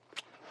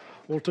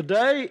Well,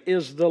 today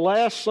is the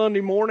last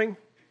Sunday morning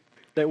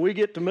that we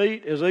get to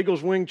meet as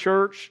Eagles Wing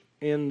Church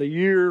in the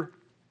year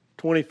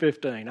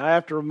 2015. I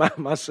have to remind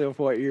myself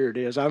what year it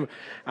is. I'm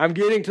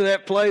getting to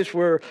that place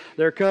where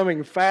they're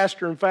coming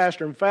faster and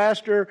faster and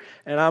faster,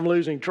 and I'm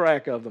losing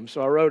track of them,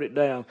 so I wrote it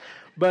down.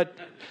 But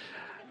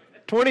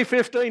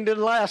 2015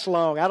 didn't last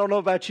long. I don't know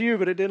about you,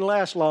 but it didn't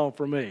last long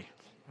for me.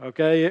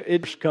 Okay,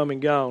 it's come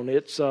and gone.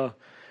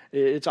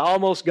 It's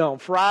almost gone.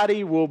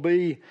 Friday will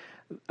be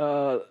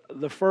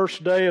the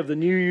first day of the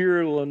new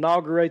year. Will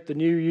inaugurate the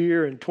new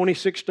year, and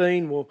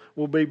 2016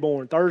 will be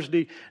born.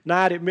 Thursday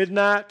night at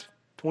midnight,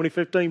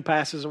 2015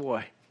 passes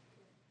away.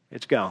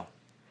 It's gone.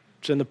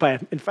 It's in the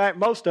past. In fact,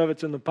 most of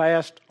it's in the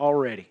past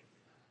already.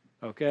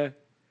 Okay?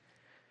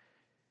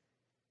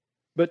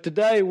 But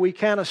today we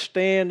kind of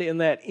stand in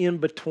that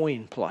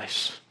in-between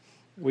place.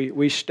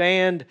 We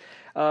stand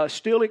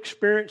still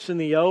experiencing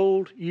the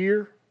old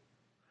year,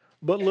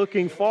 but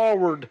looking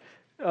forward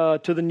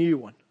to the new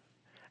one.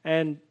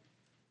 And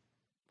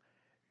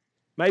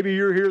maybe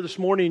you're here this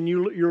morning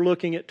and you're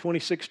looking at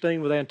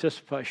 2016 with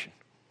anticipation.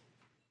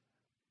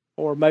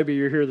 Or maybe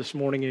you're here this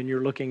morning and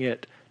you're looking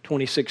at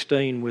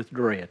 2016 with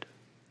dread.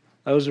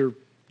 Those are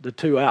the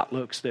two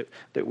outlooks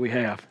that we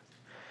have.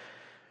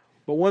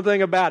 But one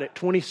thing about it,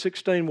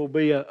 2016 will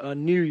be a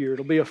new year.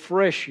 It'll be a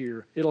fresh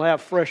year. It'll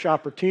have fresh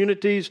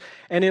opportunities,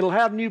 and it'll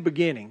have new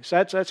beginnings.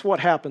 That's what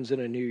happens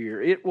in a new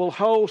year. It will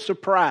hold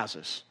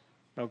surprises,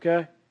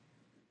 okay?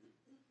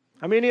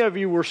 How many of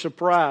you were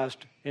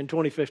surprised in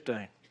 2015?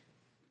 I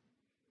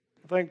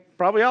think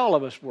probably all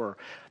of us were.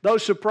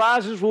 Those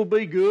surprises will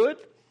be good,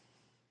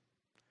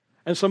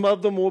 and some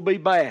of them will be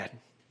bad.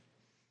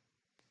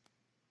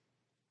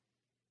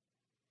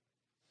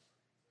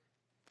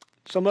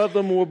 Some of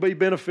them will be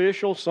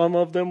beneficial, some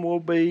of them will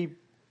be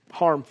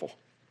harmful.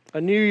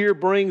 A new year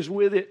brings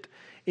with it,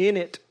 in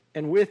it,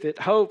 and with it,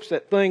 hopes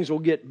that things will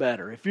get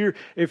better. If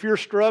you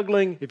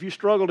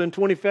struggled in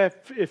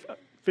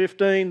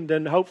 2015,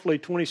 then hopefully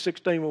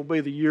 2016 will be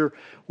the year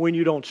when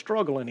you don't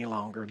struggle any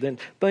longer. Then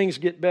things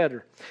get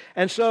better.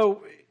 And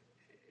so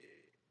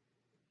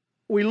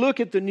we look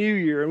at the new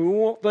year and we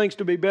want things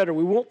to be better.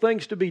 We want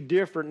things to be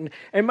different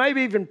and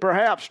maybe even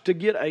perhaps to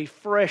get a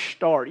fresh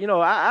start. You know,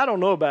 I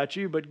don't know about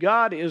you, but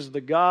God is the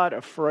God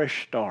of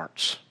fresh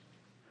starts.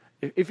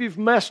 If you've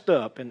messed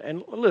up,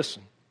 and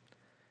listen,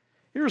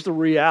 here's the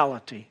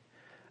reality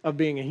of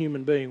being a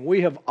human being.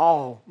 We have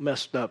all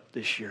messed up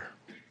this year.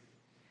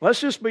 Let's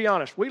just be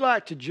honest. We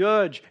like to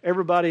judge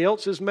everybody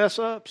else's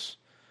mess-ups,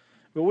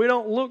 but we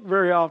don't look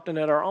very often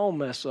at our own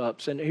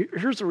mess-ups. And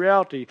here's the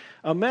reality.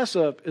 A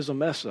mess-up is a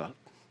mess-up.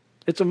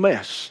 It's a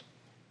mess.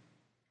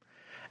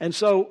 And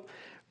so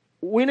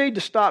we need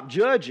to stop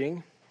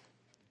judging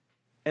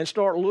and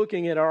start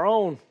looking at our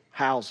own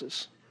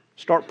houses.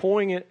 Start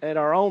pointing at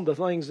our own, the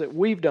things that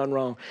we've done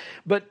wrong.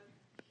 But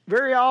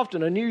very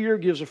often a new year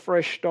gives a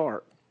fresh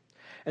start.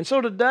 And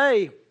so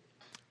today,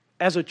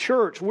 as a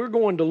church, we're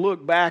going to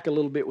look back a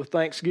little bit with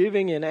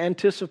thanksgiving and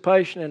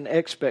anticipation and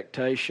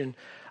expectation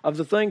of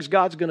the things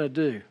God's going to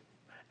do.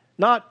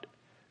 Not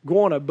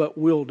going to, but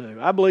will do.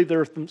 I believe there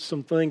are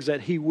some things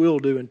that He will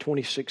do in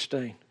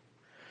 2016.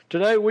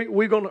 Today,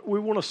 we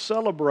want to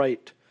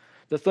celebrate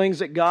the things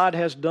that God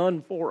has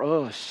done for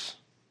us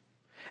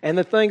and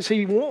the things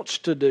He wants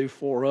to do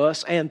for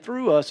us and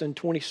through us in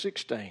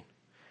 2016.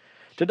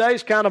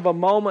 Today's kind of a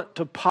moment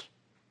to pause.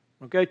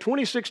 Okay,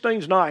 2016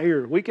 is not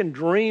here. We can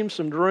dream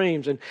some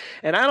dreams, and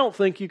I don't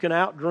think you can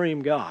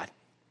outdream God.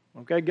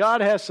 Okay, God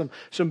has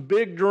some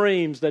big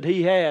dreams that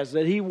He has,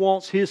 that He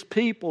wants His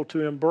people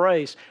to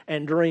embrace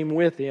and dream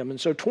with Him. And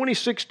so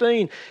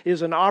 2016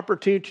 is an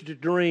opportunity to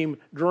dream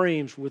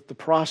dreams with the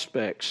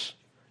prospects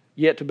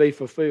yet to be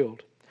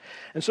fulfilled.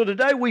 And so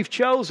today we've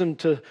chosen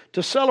to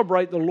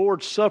celebrate the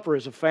Lord's Supper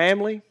as a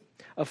family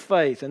of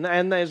faith. And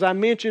as I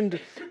mentioned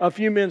a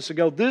few minutes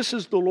ago, this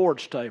is the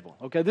Lord's table.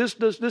 Okay, this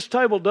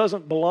table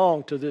doesn't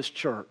belong to this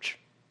church.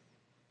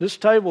 This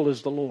table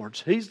is the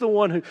Lord's. He's the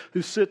one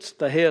who sits at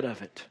the head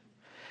of it.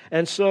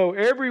 And so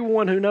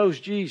everyone who knows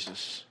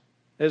Jesus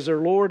as their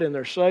Lord and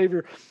their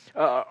Savior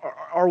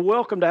are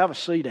welcome to have a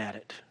seat at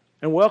it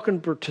and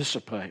welcome to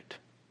participate.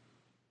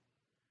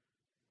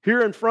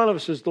 Here in front of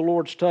us is the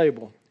Lord's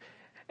table.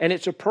 And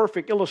it's a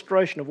perfect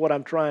illustration of what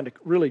I'm trying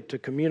to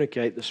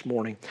communicate this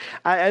morning.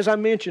 As I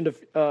mentioned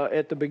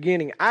at the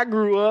beginning, I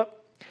grew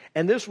up,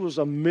 and this was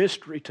a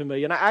mystery to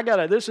me.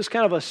 And this is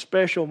kind of a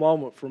special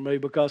moment for me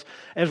because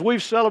as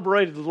we've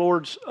celebrated the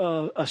Lord's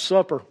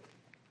Supper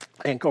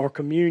or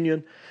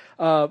communion,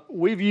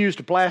 we've used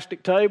a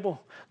plastic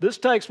table. This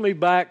takes me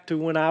back to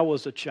when I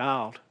was a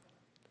child.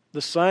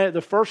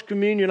 The first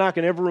communion I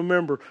can ever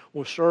remember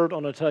was served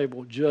on a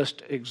table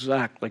just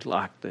exactly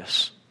like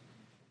this.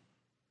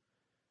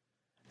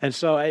 And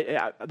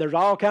so there's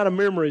all kind of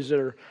memories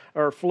that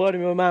are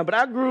flooding my mind. But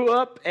I grew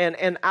up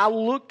and I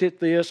looked at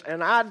this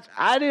and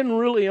I didn't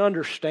really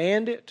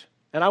understand it.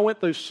 And I went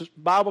through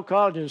Bible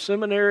college and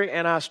seminary,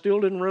 and I still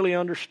didn't really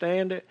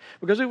understand it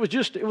because it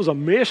was a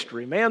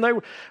mystery, man.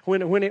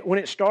 When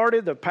it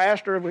started, the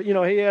pastor,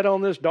 he had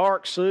on this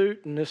dark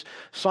suit and this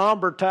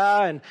somber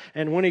tie,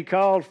 and when he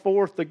called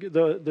forth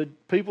the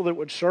people that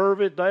would serve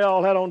it, they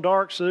all had on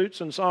dark suits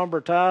and somber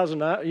ties,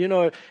 and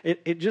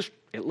it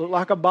looked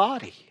like a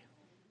body,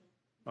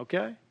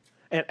 okay.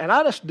 And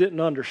I just didn't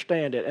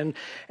understand it.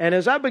 And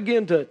as I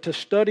began to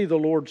study the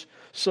Lord's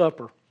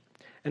Supper,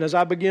 and as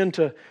I begin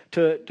to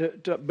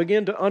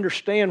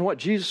understand what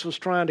Jesus was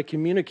trying to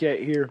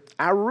communicate here,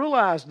 I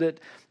realized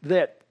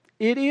that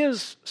it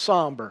is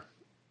somber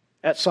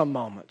at some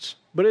moments,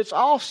 but it's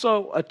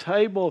also a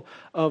table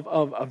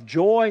of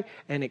joy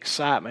and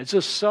excitement. It's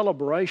a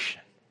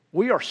celebration.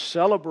 We are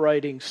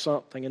celebrating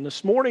something. And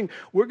this morning,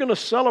 we're going to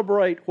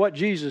celebrate what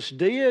Jesus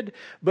did,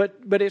 but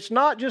it's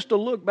not just a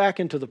look back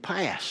into the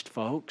past,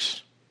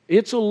 folks.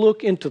 It's a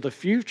look into the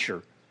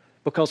future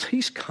because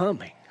He's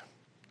coming.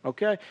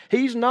 Okay?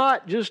 He's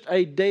not just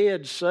a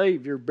dead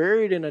Savior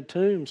buried in a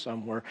tomb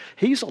somewhere.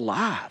 He's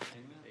alive.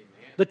 Amen.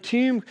 The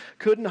tomb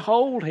couldn't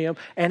hold Him,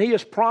 and He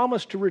has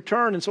promised to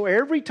return. And so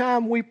every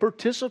time we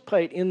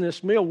participate in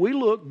this meal, we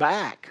look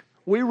back.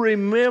 We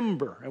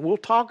remember, and we'll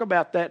talk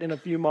about that in a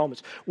few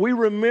moments. We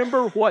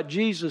remember what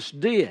Jesus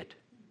did.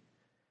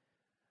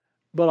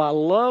 But I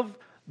love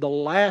the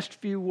last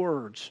few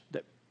words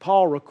that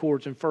Paul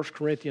records in 1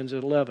 Corinthians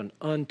 11,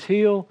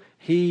 until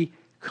He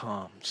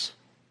comes.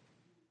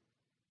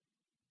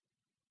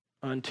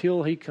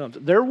 Until He comes.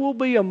 There will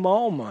be a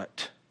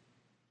moment,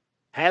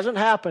 hasn't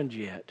happened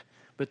yet,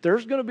 but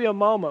there's going to be a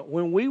moment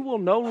when we will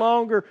no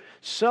longer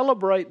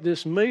celebrate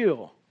this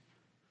meal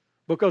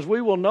because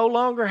we will no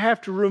longer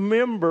have to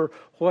remember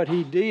what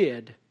He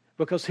did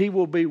because He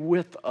will be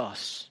with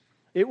us.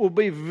 It will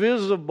be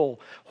visible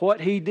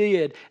what He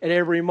did at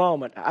every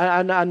moment.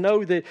 I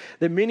know that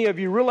many of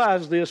you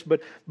realize this,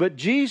 but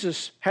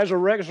Jesus has a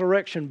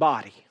resurrection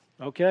body,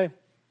 okay?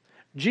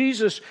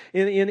 Jesus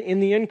in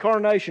the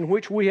incarnation,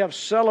 which we have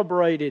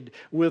celebrated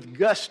with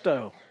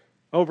gusto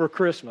over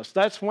Christmas.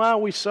 That's why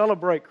we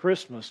celebrate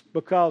Christmas,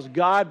 because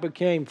God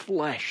became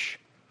flesh.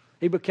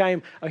 He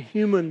became a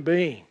human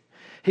being.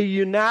 He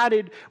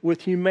united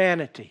with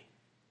humanity.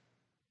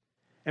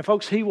 And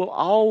folks, He will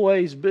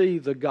always be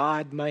the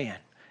God-man.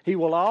 He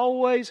will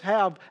always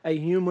have a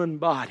human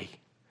body.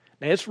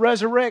 Now, it's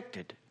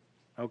resurrected.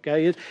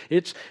 Okay,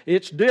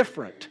 it's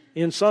different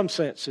in some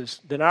senses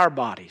than our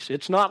bodies.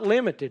 It's not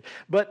limited.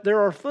 But there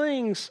are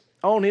things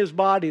on His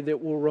body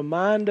that will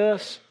remind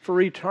us for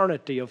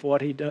eternity of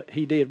what He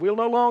did. We'll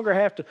no longer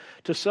have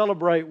to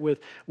celebrate with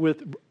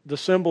the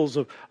symbols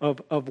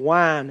of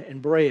wine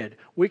and bread.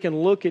 We can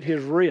look at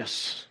His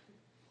wrists.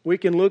 We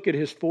can look at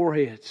His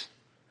foreheads.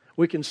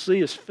 We can see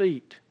His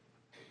feet.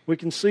 We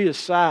can see His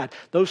side.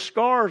 Those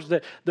scars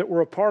that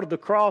were a part of the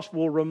cross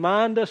will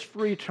remind us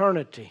for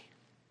eternity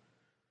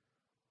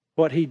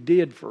what He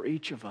did for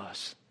each of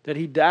us, that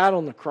He died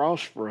on the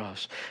cross for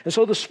us. And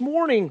so this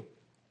morning,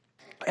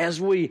 as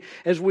we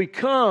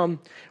come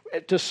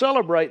to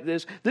celebrate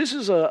this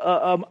is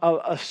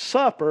a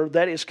supper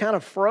that is kind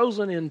of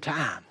frozen in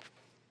time.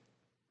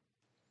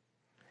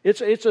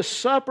 It's a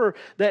supper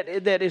that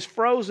is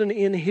frozen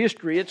in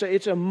history.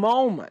 It's a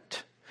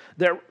moment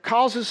that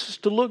causes us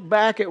to look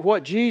back at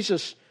what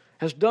Jesus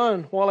has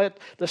done, while at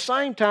the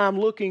same time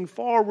looking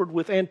forward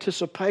with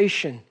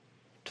anticipation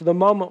to the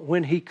moment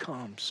when He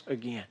comes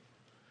again.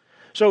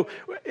 So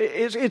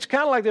it's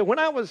kind of like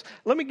that.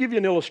 Let me give you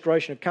an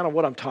illustration of kind of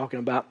what I'm talking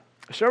about.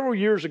 Several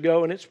years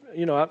ago, and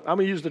I'm going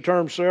to use the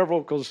term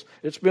several because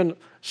it's been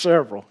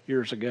several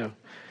years ago.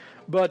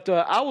 But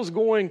I was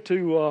going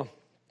to, it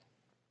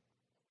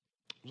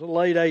was the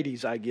late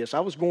 80s, I guess. I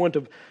was going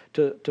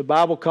to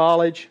Bible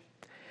college,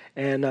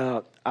 and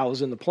I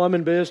was in the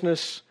plumbing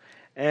business.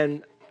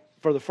 And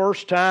for the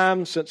first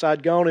time since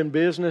I'd gone in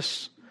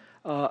business,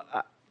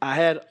 I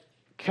had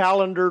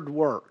calendared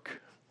work.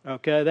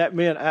 Okay, that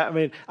meant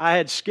I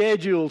had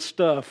scheduled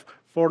stuff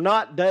for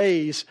not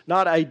days,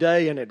 not a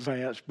day in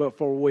advance, but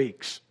for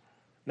weeks.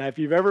 Now, if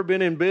you've ever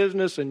been in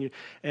business and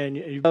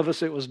you of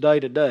us, it was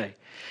day to day,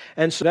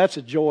 and so that's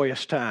a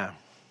joyous time.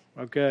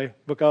 Okay,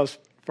 because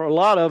for a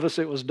lot of us,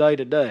 it was day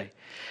to day,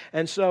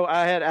 and so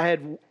I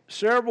had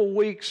several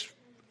weeks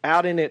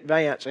out in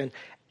advance,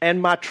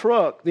 and my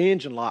truck, the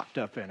engine locked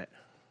up in it.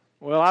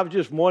 Well, I was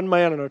just one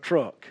man in a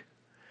truck.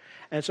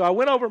 And so I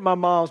went over to my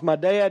mom's. My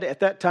dad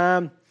at that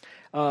time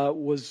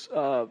was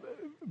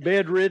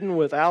bedridden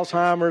with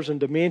Alzheimer's and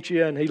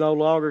dementia, and he no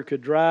longer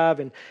could drive.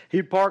 And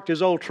he parked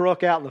his old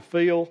truck out in the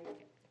field,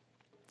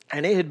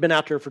 and it had been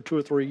out there for 2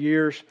 or 3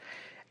 years.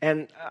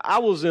 And I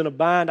was in a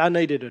bind. I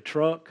needed a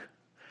truck.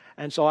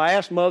 And so I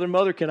asked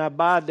Mother, can I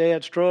buy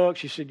Dad's truck?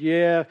 She said,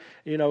 yeah,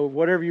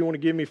 whatever you want to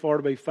give me for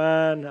it will be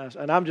fine.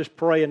 And I'm just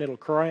praying it'll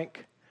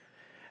crank.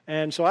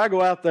 And so I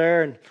go out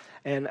there,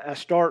 and I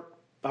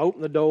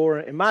open the door,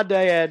 and my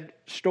dad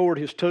stored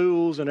his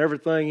tools and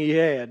everything he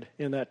had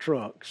in that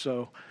truck.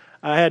 So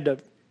I had to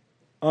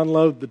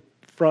unload the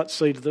front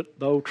seat of the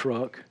old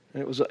truck.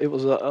 And it was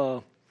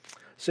a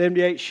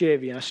 '78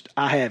 Chevy. And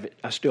I have it.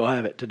 I still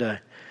have it today.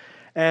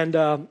 And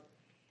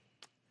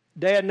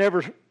Dad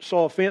never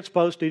saw a fence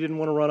post he didn't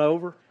want to run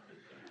over.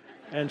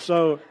 And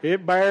so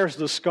it bears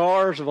the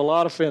scars of a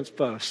lot of fence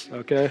posts,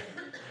 okay?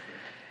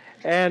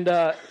 And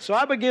so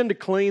I began to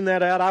clean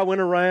that out. I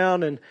went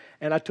around and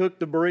I took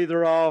the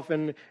breather off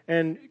and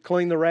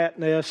cleaned the rat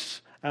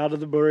nests out of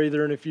the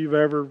breather. And if you've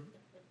ever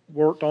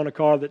worked on a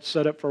car that's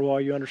set up for a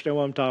while, you understand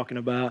what I'm talking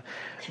about.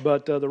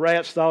 But the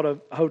rats thought a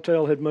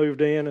hotel had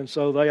moved in, and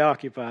so they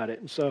occupied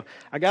it. And so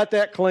I got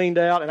that cleaned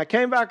out, and I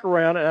came back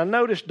around, and I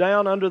noticed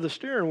down under the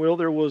steering wheel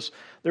there was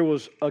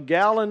a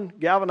gallon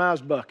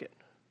galvanized bucket.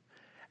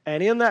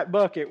 And in that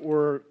bucket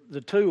were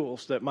the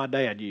tools that my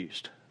dad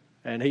used.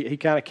 And he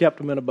kind of kept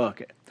them in a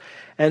bucket.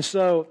 And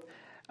so,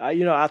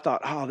 I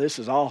thought, oh, this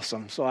is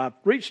awesome. So I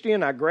reached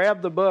in, I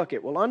grabbed the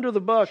bucket. Well, under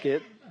the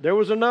bucket, there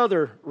was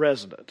another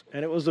resident.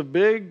 And it was a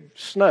big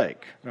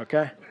snake,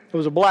 okay? It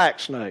was a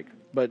black snake.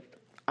 But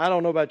I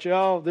don't know about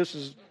y'all. This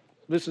is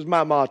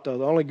my motto.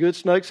 The only good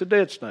snake's a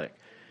dead snake.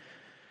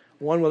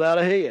 One without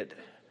a head.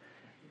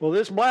 Well,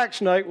 this black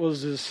snake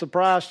was as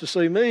surprised to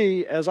see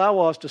me as I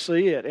was to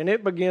see it. And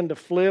it began to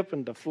flip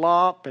and to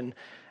flop and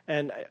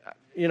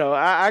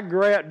I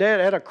grabbed, Dad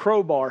had a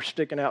crowbar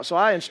sticking out. So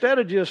instead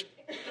of just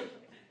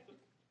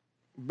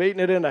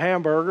beating it into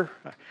hamburger,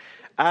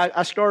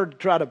 I started to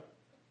try to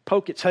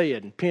poke its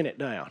head and pin it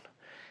down.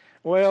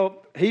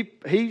 Well,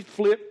 he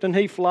flipped and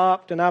he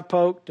flopped, and I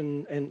poked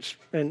and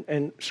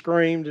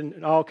screamed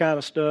and all kind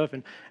of stuff.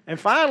 And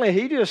finally,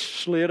 he just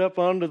slid up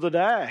under the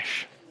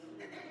dash.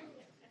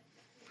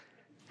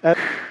 Well,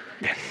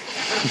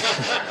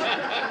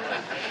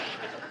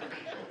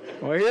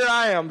 here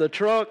I am, the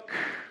truck.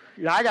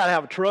 I got to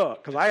have a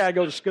truck because I got to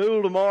go to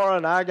school tomorrow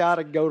and I got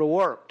to go to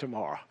work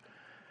tomorrow.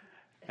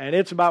 And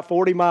it's about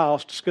 40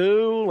 miles to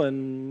school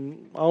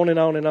and on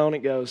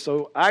it goes.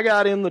 So I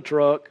got in the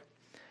truck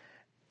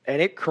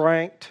and it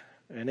cranked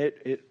and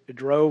it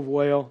drove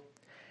well.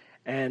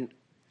 And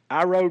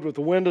I rode with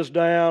the windows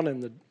down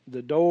and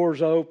the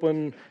doors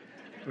open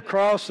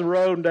across the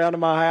road and down to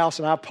my house,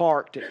 and I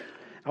parked it.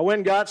 I went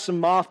and got some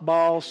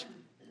mothballs.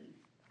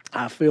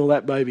 I filled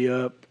that baby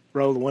up,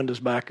 rolled the windows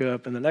back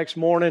up, and the next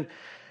morning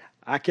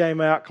I came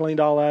out, cleaned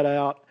all that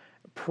out,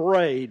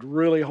 prayed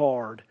really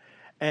hard,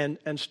 and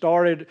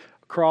started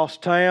across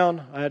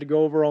town. I had to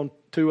go over on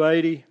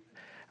 280,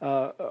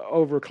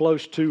 over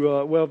close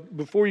to,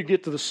 before you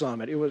get to the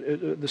summit.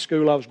 The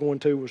school I was going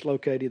to was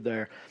located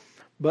there.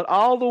 But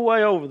all the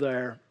way over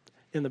there,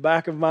 in the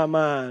back of my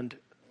mind,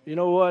 you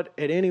know what?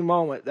 At any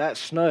moment, that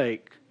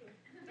snake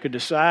could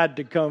decide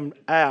to come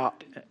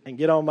out and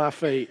get on my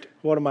feet.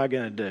 What am I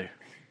going to do?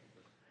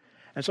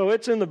 And so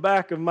it's in the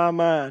back of my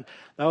mind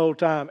the whole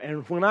time.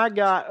 And when I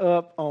got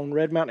up on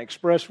Red Mountain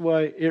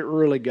Expressway, it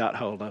really got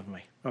hold of me,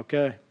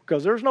 okay?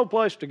 Because there's no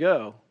place to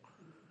go.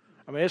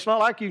 I mean, it's not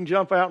like you can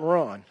jump out and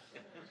run.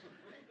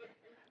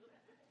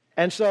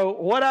 And so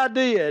what I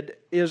did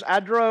is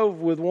I drove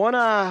with one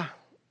eye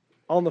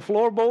on the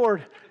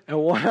floorboard and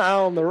one eye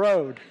on the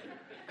road.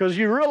 Because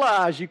you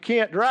realize you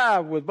can't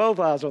drive with both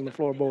eyes on the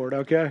floorboard,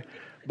 okay?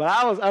 But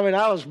I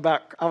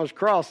was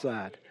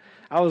cross-eyed.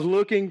 I was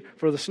looking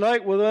for the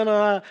snake with one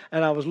eye,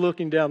 and I was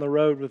looking down the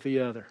road with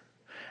the other.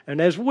 And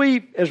as we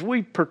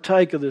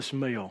partake of this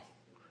meal,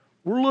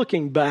 we're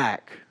looking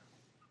back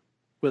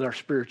with our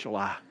spiritual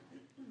eye,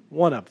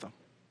 one of them.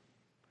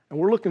 And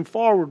we're looking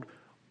forward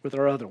with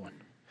our other one.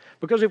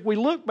 Because if we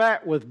look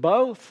back with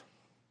both,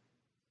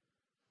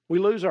 we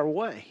lose our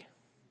way.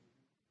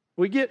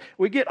 We get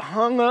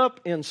hung up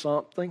in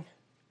something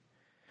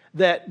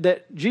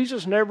that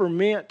Jesus never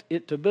meant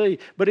it to be.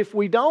 But if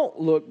we don't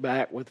look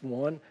back with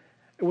one,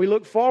 we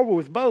look forward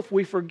with both,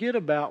 we forget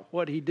about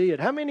what he did.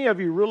 How many of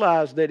you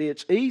realize that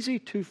it's easy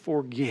to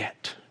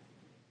forget?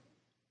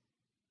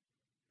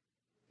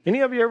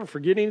 Any of you ever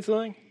forget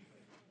anything?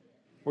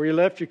 Where you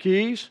left your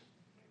keys?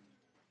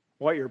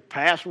 What your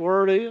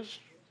password is?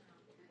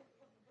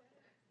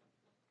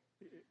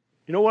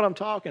 You know what I'm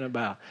talking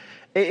about.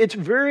 It's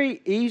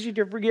very easy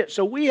to forget.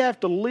 So we have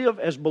to live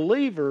as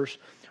believers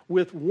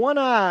with one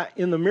eye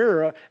in the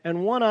mirror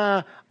and one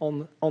eye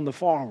on the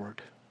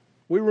forward.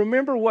 We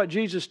remember what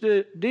Jesus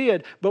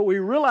did, but we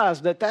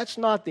realize that that's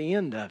not the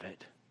end of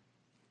it.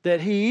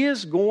 That he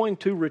is going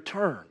to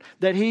return.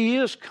 That he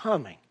is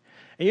coming.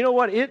 And you know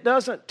what? It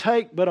doesn't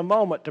take but a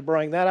moment to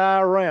bring that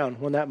eye around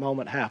when that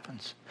moment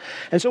happens.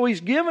 And so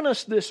he's given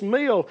us this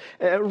meal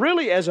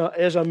really as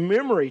a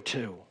memory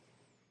tool.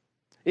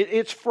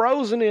 It's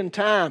frozen in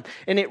time,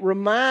 and it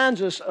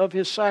reminds us of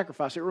his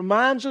sacrifice. It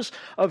reminds us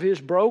of his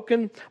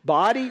broken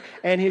body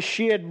and his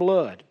shed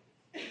blood.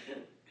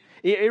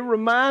 It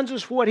reminds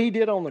us what he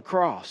did on the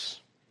cross.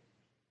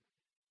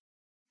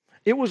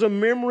 It was a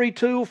memory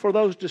tool for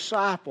those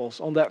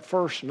disciples on that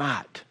first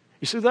night.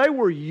 You see, they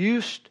were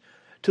used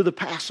to the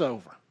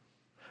Passover.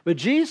 But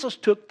Jesus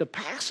took the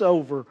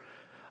Passover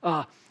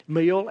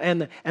meal,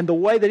 and the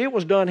way that it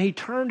was done, he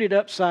turned it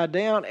upside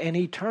down and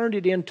he turned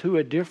it into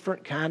a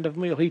different kind of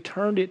meal. He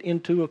turned it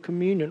into a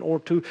communion, or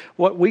to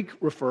what we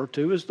refer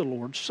to as the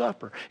Lord's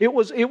Supper. It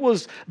was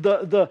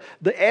the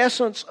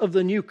essence of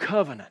the new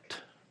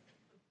covenant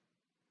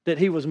that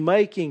he was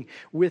making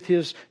with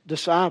his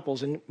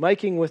disciples and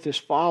making with his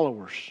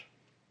followers.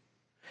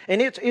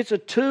 And it's a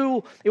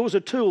tool. It was a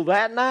tool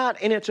that night,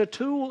 and it's a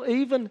tool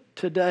even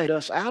today.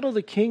 Us out of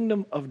the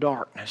kingdom of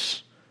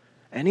darkness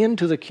and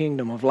into the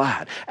kingdom of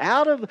light.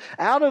 Out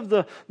of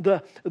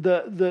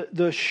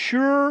the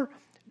sure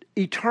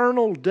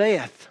eternal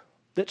death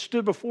that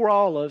stood before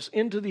all of us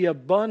into the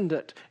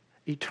abundant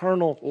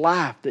eternal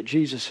life that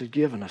Jesus has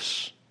given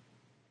us.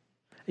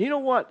 You know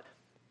what?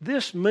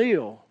 This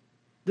meal,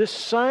 this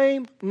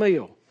same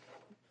meal,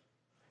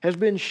 has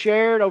been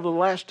shared over the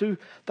last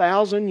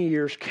 2,000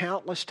 years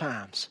countless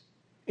times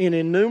in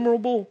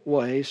innumerable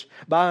ways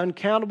by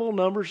uncountable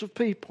numbers of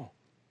people.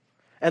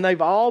 And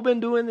they've all been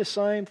doing the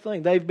same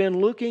thing. They've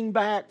been looking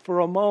back for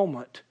a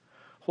moment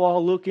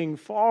while looking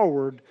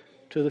forward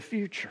to the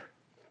future.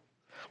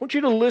 I want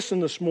you to listen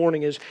this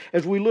morning as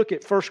we look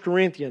at 1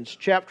 Corinthians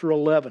chapter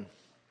 11.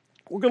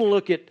 We're going to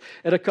look at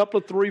a couple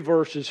of 3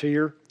 verses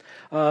here.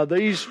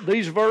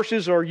 These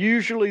verses are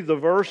usually the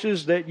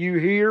verses that you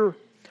hear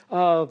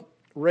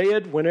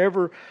read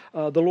whenever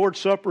the Lord's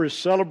Supper is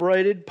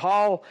celebrated.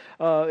 Paul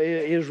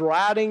is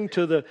writing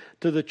to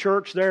the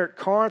church there at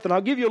Corinth, and I'll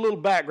give you a little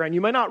background.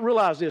 You may not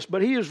realize this,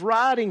 but he is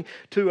writing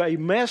to a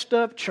messed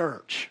up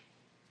church.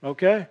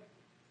 Okay?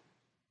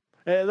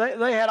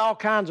 They had all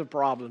kinds of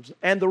problems.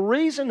 And the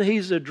reason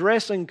he's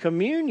addressing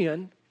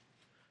communion,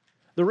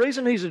 the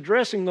reason he's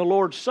addressing the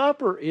Lord's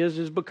Supper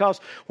is because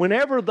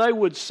whenever they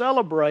would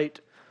celebrate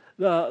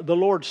the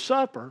Lord's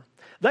Supper,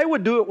 they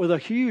would do it with a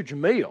huge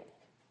meal.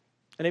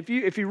 And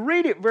if you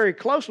read it very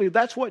closely,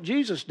 that's what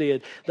Jesus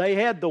did. They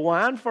had the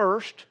wine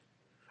first,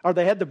 or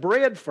they had the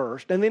bread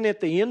first, and then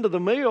at the end of the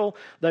meal,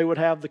 they would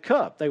have the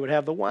cup. They would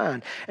have the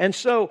wine. And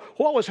so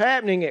what was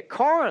happening at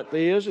Corinth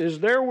is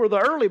there were the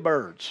early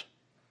birds.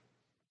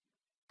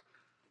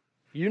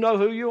 You know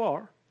who you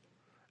are.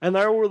 And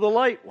there were the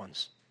late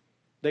ones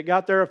that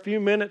got there a few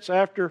minutes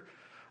after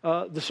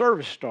the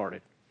service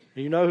started.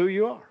 You know who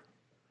you are.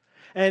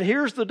 And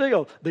here's the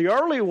deal. The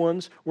early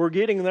ones were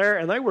getting there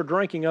and they were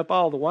drinking up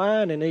all the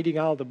wine and eating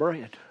all the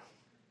bread.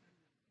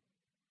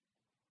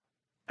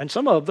 And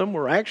some of them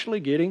were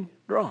actually getting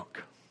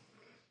drunk.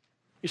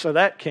 You say,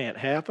 that can't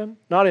happen.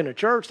 Not in a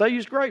church. They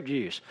used grape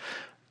juice.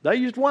 They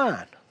used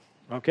wine.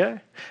 Okay?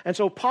 And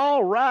so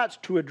Paul writes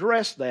to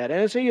address that.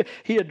 And as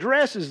he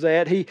addresses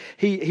that, he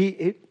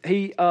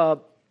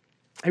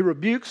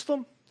rebukes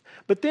them.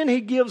 But then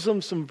he gives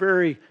them some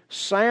very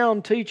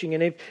sound teaching.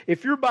 And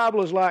if your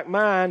Bible is like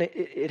mine,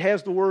 it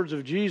has the words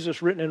of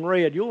Jesus written in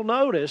red. You'll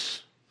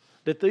notice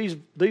that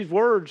these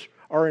words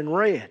are in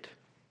red.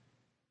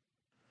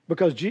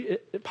 Because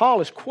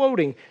Paul is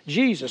quoting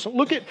Jesus.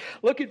 Look at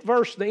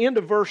the end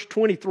of verse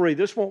 23.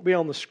 This won't be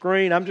on the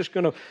screen. I'm just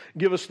going to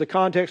give us the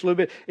context a little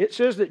bit. It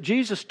says that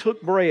Jesus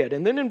took bread.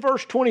 And then in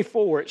verse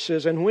 24 it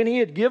says, and when he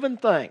had given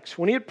thanks,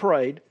 when he had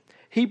prayed,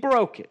 he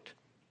broke it.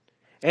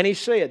 And he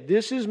said,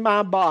 this is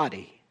my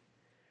body,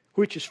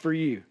 which is for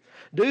you.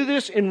 Do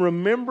this in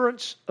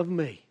remembrance of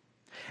me.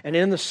 And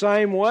in the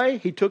same way,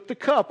 he took the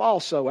cup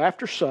also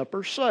after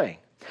supper, saying,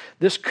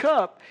 this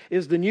cup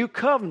is the new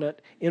covenant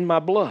in my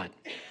blood.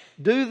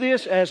 Do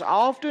this as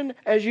often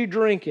as you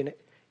drink in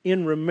it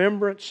in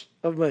remembrance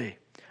of me.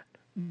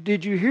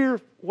 Did you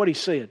hear what he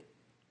said?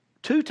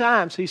 2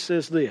 times he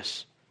says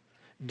this.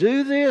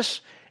 Do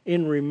this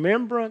in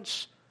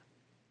remembrance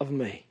of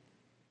me.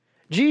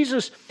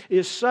 Jesus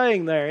is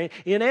saying there,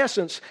 in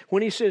essence,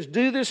 when he says,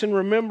 do this in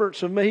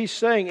remembrance of me, he's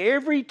saying,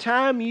 every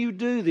time you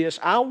do this,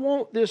 I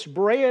want this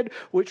bread,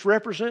 which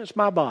represents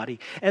my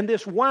body, and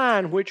this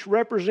wine, which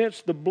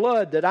represents the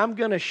blood that I'm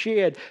going to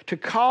shed, to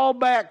call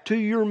back to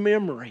your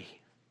memory.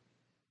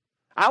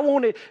 I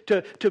want it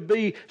to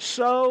be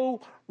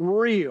so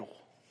real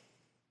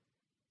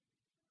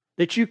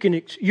that you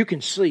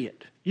can see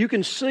it. You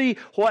can see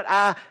what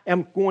I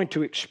am going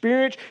to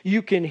experience.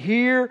 You can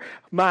hear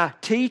my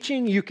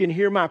teaching. You can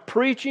hear my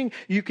preaching.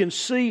 You can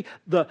see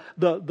the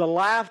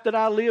life that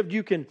I lived.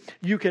 You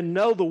can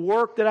know the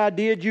work that I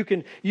did. You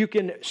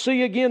can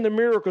see again the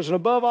miracles. And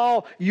above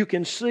all, you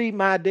can see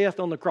my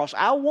death on the cross.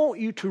 I want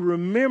you to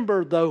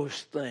remember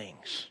those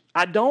things.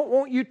 I don't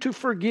want you to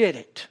forget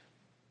it.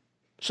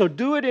 So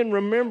do it in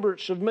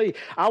remembrance of me.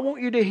 I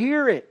want you to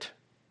hear it.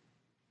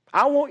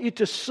 I want you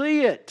to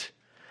see it.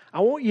 I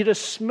want you to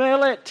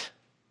smell it.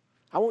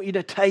 I want you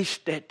to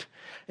taste it.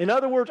 In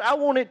other words, I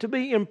want it to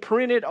be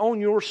imprinted on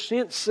your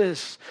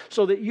senses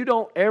so that you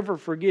don't ever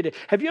forget it.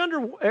 Have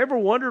you ever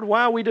wondered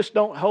why we just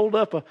don't hold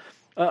up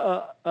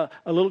a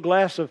little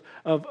glass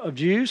of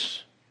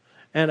juice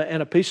and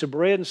a piece of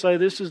bread and say,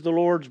 this is the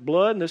Lord's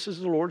blood and this is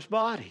the Lord's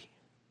body?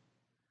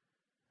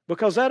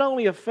 Because that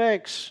only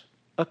affects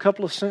a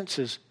couple of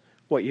senses,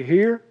 what you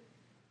hear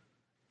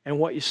and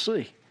what you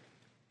see.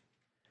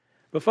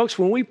 But folks,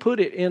 when we put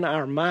it in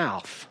our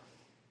mouth,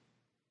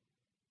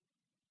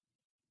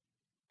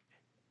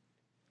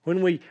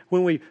 When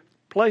we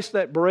place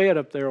that bread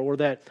up there or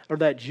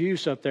that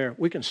juice up there,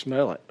 we can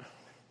smell it.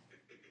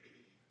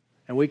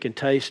 And we can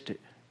taste it.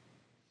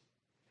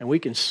 And we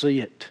can see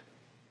it.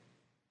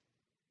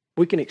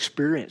 We can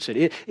experience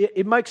it.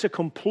 It makes a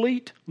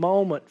complete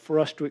moment for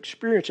us to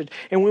experience it.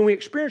 And when we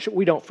experience it,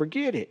 we don't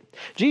forget it.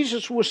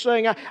 Jesus was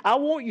saying, I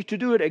want you to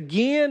do it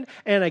again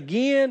and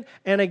again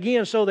and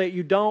again so that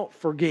you don't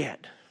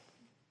forget.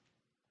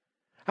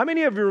 How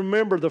many of you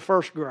remember the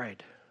first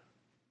grade?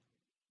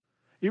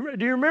 Do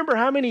you remember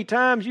how many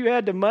times you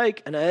had to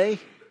make an A?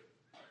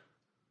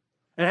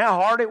 And how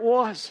hard it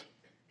was?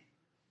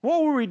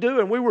 What were we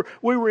doing?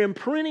 We were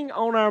imprinting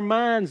on our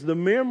minds the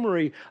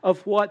memory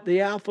of what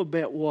the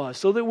alphabet was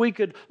so that we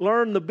could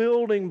learn the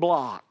building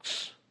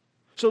blocks,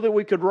 so that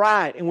we could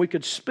write and we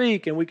could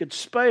speak and we could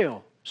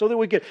spell, so that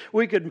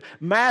we could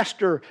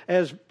master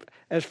as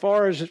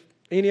far as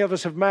any of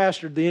us have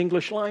mastered the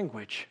English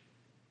language.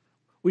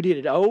 We did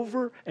it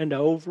over and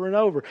over and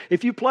over.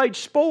 If you played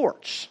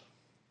sports,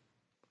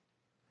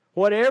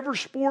 whatever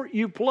sport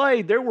you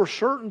played, there were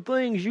certain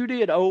things you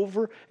did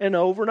over and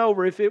over and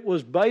over. If it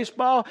was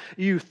baseball,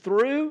 you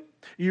threw,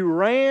 you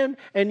ran,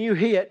 and you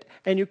hit,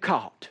 and you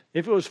caught.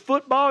 If it was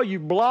football, you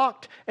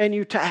blocked and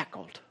you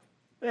tackled.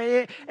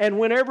 And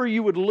whenever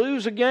you would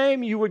lose a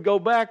game, you would go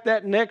back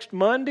that next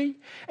Monday,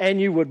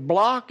 and you would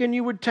block and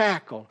you would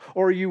tackle.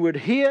 Or you would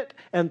hit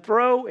and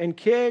throw and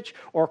catch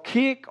or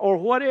kick or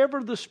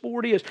whatever the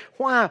sport is.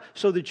 Why?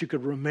 So that you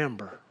could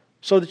remember.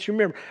 So that you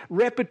remember.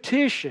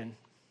 Repetition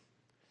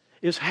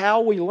is how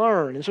we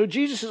learn. And so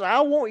Jesus says,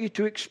 I want you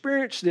to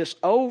experience this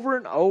over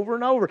and over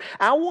and over.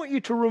 I want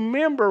you to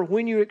remember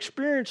when you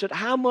experience it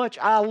how much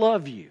I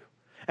love you.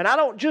 And I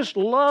don't just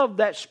love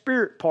that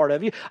spirit part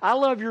of you. I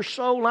love your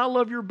soul and I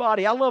love your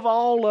body. I love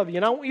all of you.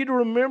 And I want you to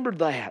remember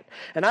that.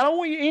 And I don't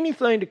want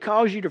anything to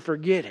cause you to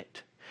forget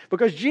it.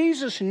 Because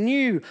Jesus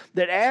knew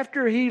that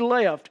after He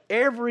left,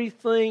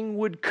 everything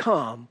would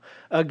come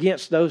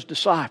against those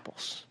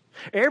disciples.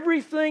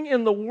 Everything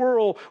in the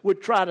world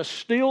would try to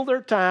steal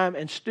their time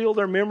and steal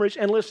their memories.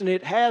 And listen,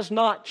 it has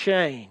not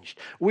changed.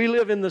 We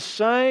live in the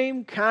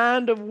same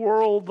kind of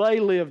world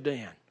they lived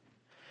in.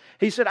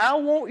 He said, I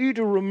want you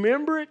to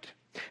remember it,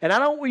 and I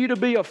don't want you to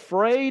be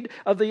afraid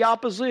of the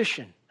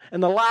opposition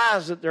and the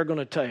lies that they're going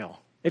to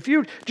tell. If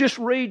you just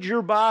read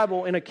your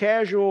Bible in a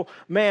casual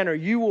manner,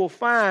 you will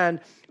find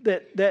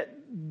that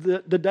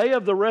the day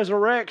of the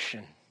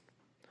resurrection,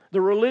 the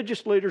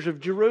religious leaders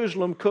of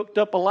Jerusalem cooked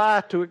up a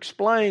lie to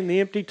explain the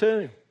empty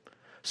tomb.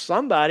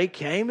 Somebody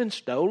came and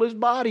stole His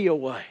body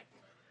away.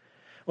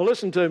 Well,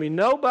 listen to me.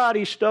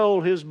 Nobody stole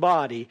His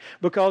body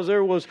because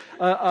there was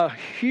a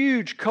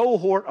huge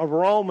cohort of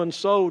Roman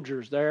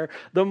soldiers there,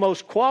 the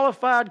most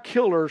qualified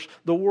killers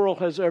the world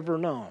has ever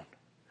known.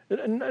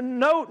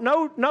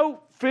 No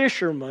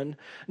fisherman,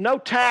 no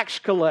tax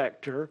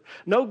collector,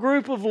 no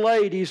group of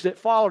ladies that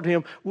followed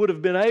Him would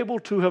have been able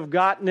to have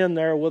gotten in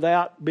there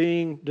without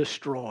being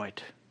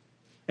destroyed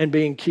and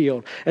being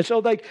killed. And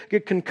so they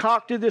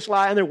concocted this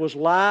lie, and there was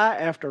lie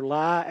after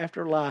lie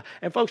after lie.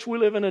 And folks, we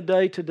live in a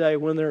day today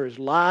when there is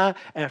lie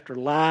after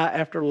lie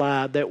after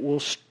lie that will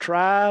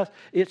try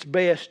its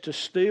best to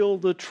steal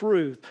the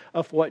truth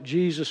of what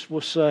Jesus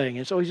was saying.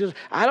 And so He says,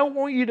 I don't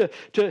want you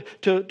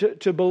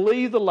to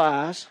believe the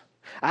lies.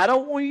 I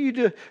don't want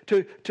you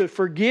to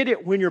forget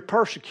it when you're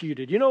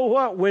persecuted. You know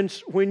what?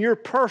 When you're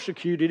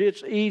persecuted,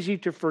 it's easy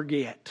to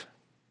forget.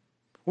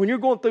 When you're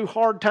going through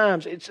hard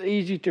times, it's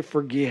easy to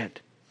forget.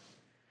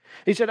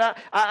 He said,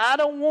 I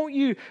don't want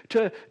you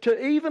to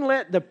even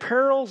let the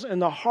perils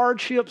and the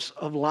hardships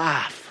of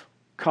life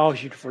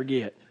cause you to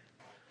forget.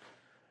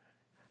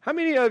 How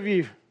many of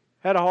you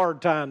had a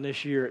hard time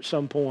this year at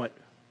some point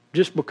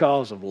just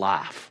because of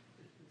life?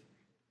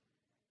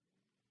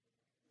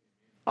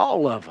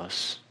 All of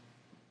us.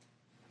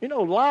 You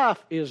know,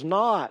 life is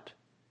not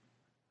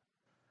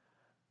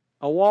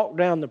a walk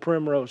down the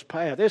primrose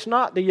path. It's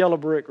not the yellow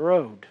brick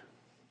road.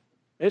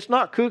 It's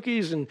not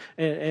cookies and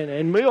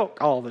milk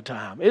all the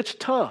time. It's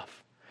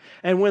tough.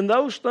 And when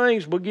those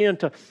things begin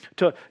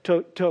to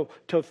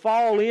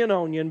fall in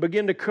on you and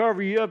begin to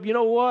cover you up, you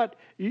know what?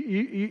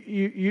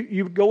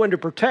 You go into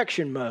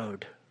protection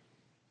mode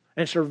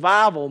and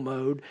survival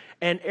mode,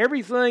 and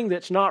everything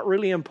that's not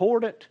really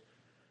important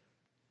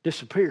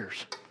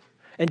disappears.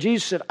 And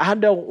Jesus said, I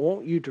don't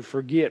want you to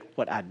forget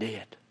what I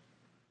did.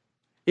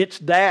 It's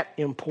that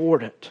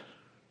important.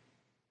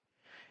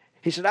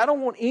 He said, I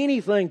don't want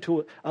anything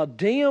to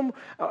dim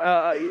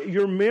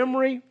your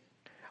memory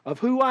of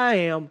who I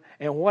am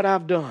and what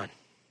I've done.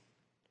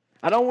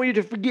 I don't want you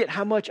to forget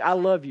how much I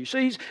love you.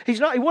 See, he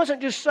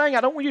wasn't just saying,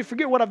 I don't want you to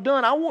forget what I've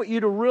done. I want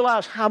you to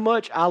realize how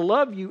much I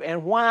love you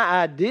and why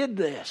I did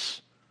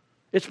this.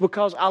 It's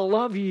because I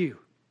love you.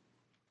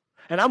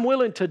 And I'm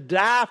willing to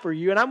die for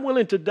you, and I'm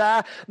willing to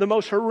die the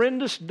most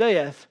horrendous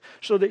death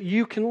so that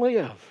you can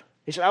live.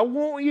 He said, I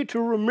want you to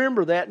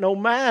remember that no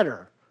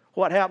matter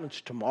what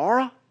happens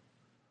tomorrow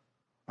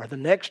or the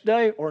next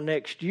day or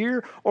next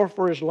year or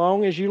for as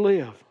long as you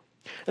live.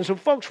 And so,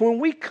 folks, when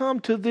we come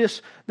to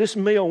this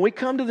meal, we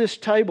come to this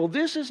table,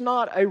 this is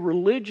not a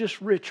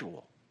religious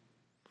ritual.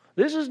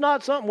 This is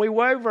not something we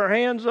wave our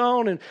hands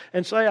on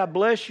and say, I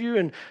bless you,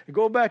 and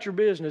go about your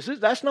business.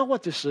 That's not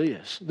what this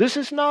is. This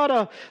is not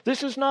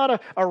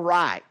a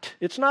rite.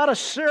 It's not a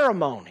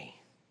ceremony.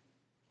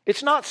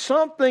 It's not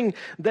something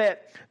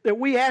that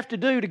we have to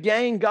do to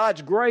gain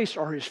God's grace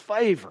or His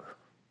favor.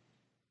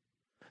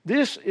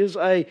 This is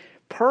a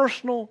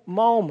personal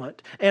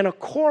moment and a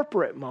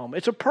corporate moment.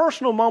 It's a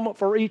personal moment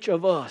for each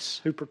of us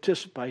who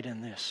participate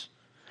in this.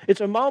 It's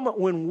a moment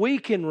when we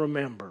can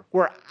remember,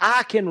 where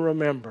I can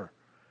remember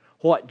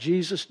what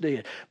Jesus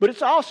did. But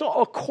it's also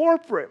a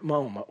corporate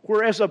moment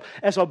where as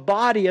a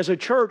body, as a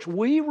church,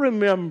 we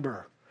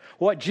remember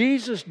what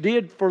Jesus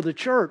did for the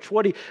church,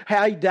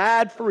 how He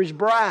died for His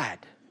bride.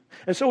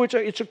 And so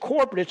it's a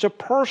corporate, it's a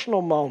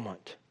personal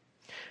moment.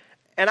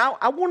 And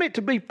I want it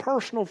to be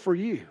personal for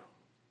you.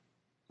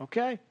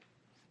 Okay?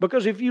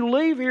 Because if you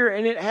leave here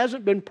and it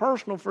hasn't been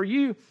personal for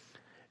you,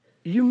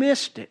 you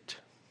missed it.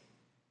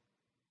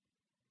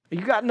 You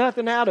got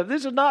nothing out of it.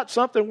 This is not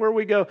something where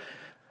we go,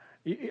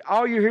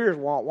 all you hear is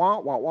wah, wah,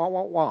 wah, wah,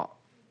 wah, wah.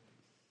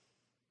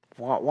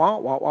 Wah, wah,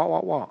 wah, wah,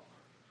 wah, wah.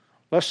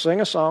 Let's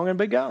sing a song and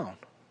be gone.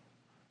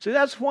 See,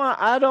 that's why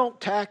I don't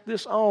tack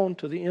this on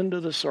to the end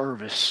of the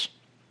service.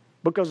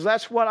 Because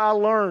that's what I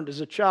learned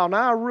as a child.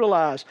 Now I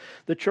realize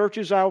the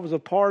churches I was a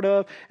part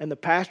of and the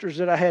pastors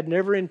that I had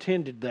never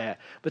intended that.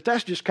 But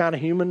that's just kind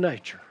of human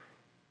nature.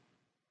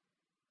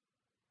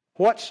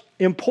 What's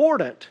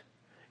important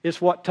is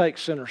what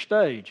takes center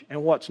stage.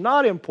 And what's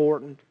not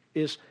important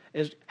is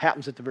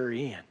happens at the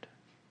very end.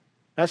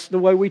 That's the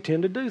way we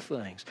tend to do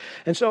things.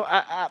 And so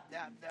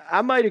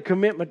I made a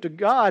commitment to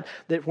God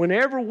that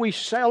whenever we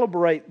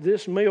celebrate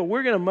this meal,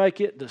 we're going to make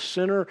it the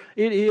center.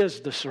 It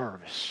is the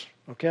service.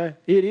 Okay?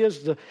 It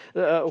is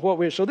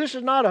so this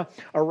is not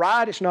a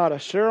rite. It's not a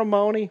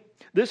ceremony.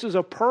 This is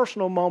a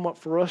personal moment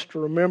for us to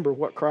remember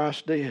what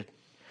Christ did.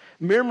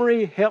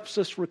 Memory helps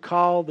us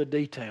recall the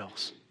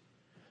details.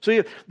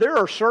 See, there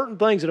are certain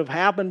things that have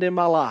happened in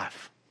my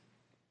life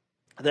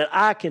that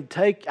I can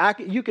take.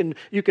 You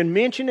can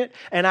mention it,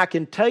 and I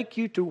can take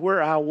you to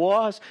where I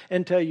was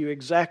and tell you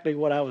exactly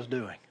what I was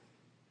doing.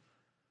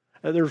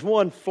 There's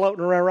one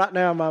floating around right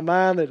now in my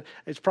mind that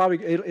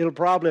it'll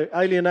probably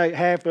alienate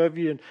half of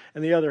you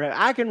and the other half.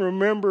 I can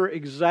remember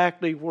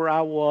exactly where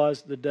I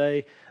was the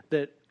day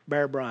that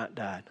Bear Bryant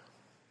died.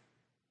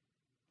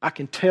 I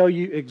can tell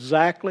you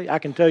exactly. I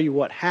can tell you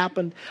what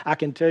happened. I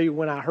can tell you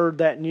when I heard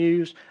that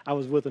news. I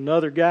was with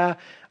another guy.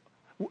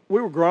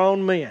 We were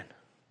grown men,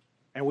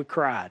 and we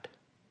cried.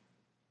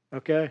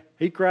 Okay?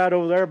 He cried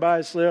over there by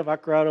himself. I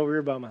cried over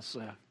here by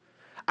myself.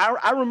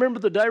 I remember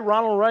the day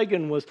Ronald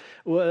Reagan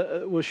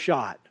was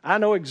shot. I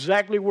know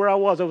exactly where I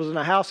was. I was in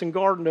a house in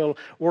Gardendale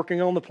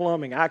working on the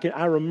plumbing.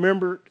 I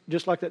remember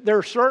just like that. There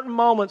are certain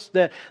moments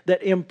that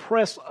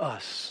impress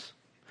us.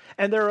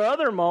 And there are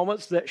other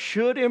moments that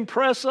should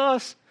impress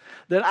us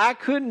that I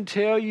couldn't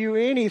tell you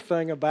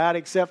anything about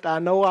except I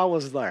know I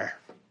was there.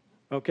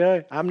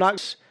 Okay? I'm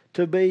not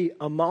to be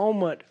a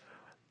moment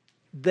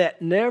that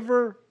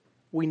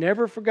we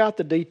never forgot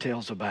the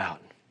details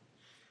about.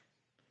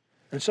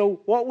 And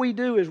so what we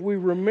do is we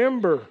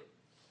remember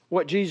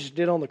what Jesus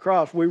did on the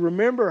cross. We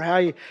remember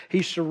how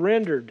he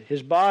surrendered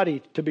his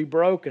body to be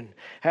broken,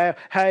 how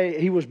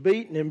he was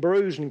beaten and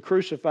bruised and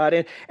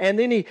crucified. And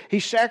then he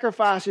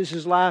sacrifices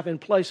his life in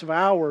place of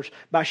ours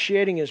by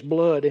shedding his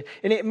blood.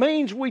 And it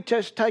means we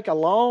just take a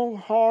long,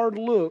 hard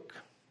look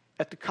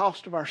at the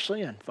cost of our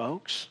sin,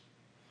 folks.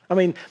 I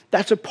mean,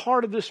 that's a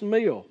part of this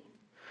meal.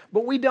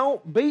 But we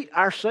don't beat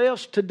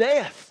ourselves to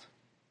death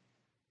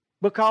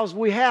because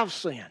we have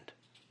sinned.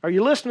 Are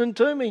you listening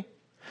to me?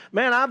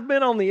 Man, I've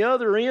been on the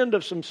other end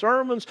of some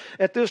sermons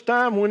at this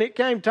time. When it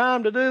came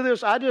time to do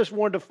this, I just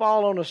wanted to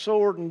fall on a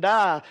sword and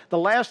die. The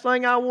last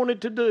thing I wanted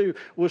to do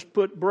was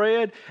put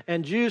bread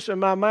and juice in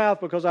my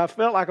mouth because I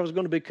felt like I was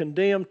going to be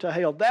condemned to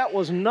hell. That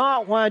was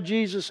not why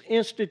Jesus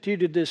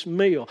instituted this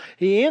meal.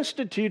 He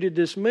instituted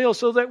this meal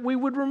so that we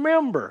would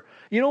remember,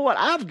 you know what,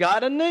 I've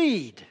got a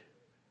need.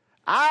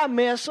 I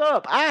mess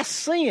up. I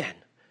sin.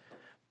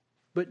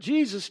 But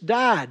Jesus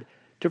died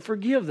to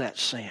forgive that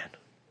sin.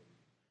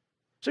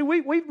 See,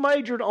 we've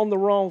majored on the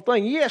wrong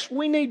thing. Yes,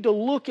 we need to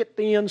look at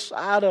the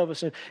inside of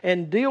us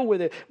and deal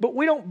with it, but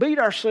we don't beat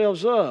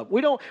ourselves up. We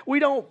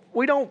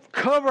don't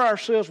cover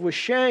ourselves with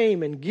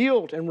shame and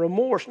guilt and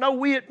remorse. No,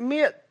 we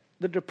admit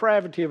the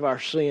depravity of our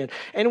sin,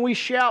 and we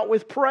shout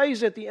with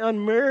praise at the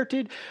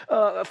unmerited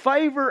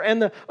favor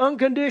and the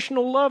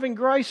unconditional loving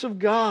grace of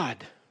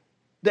God,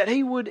 that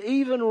He would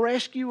even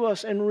rescue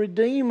us and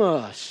redeem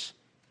us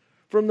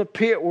from the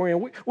pit we're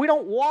in. We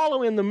don't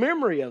wallow in the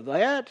memory of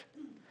that.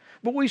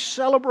 But we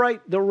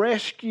celebrate the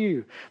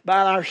rescue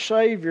by our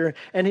Savior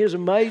and His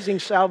amazing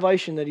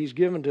salvation that He's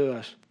given to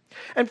us.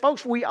 And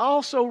folks, we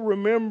also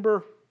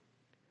remember,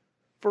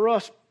 for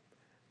us,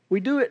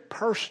 we do it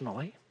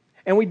personally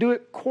and we do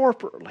it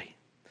corporately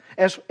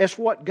as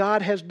what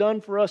God has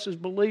done for us as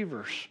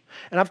believers.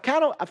 And I've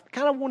kind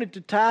of wanted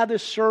to tie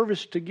this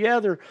service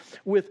together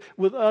with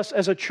us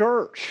as a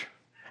church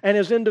and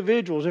as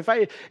individuals. If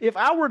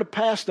I were to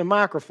pass the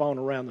microphone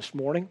around this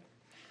morning,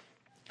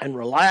 and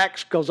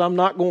relax, because I'm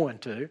not going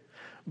to.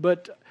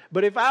 But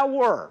if I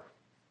were,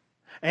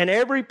 and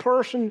every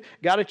person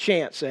got a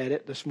chance at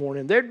it this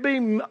morning, there'd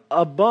be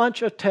a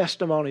bunch of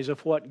testimonies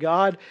of what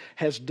God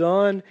has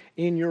done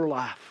in your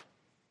life.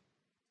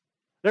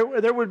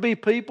 There would be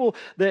people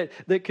that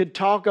could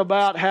talk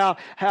about how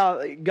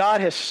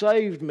God has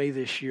saved me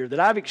this year, that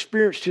I've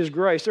experienced His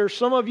grace. There's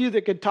some of you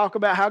that could talk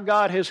about how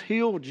God has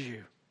healed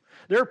you.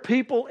 There are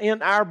people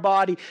in our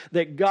body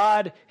that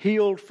God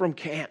healed from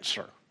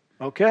cancer.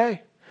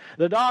 Okay?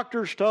 The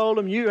doctors told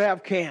them, you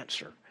have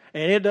cancer,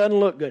 and it doesn't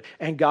look good.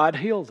 And God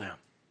healed them.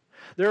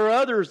 There are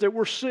others that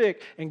were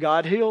sick, and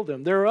God healed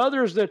them. There are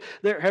others that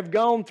have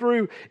gone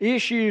through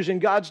issues,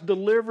 and God's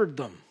delivered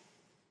them.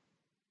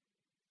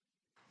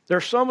 There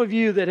are some of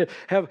you that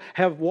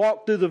have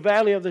walked through the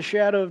valley of the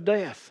shadow of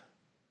death.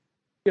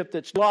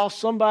 That's lost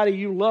somebody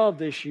you love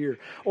this year,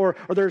 or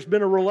there's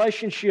been a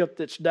relationship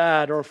that's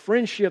died, or a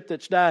friendship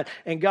that's died,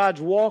 and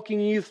God's walking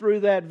you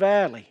through that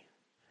valley,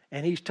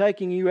 and He's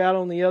taking you out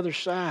on the other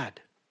side.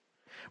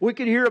 We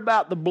could hear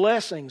about the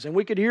blessings, and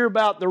we could hear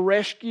about the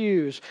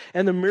rescues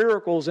and the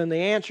miracles and the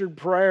answered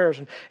prayers.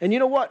 And you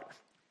know what?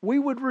 We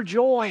would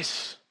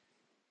rejoice.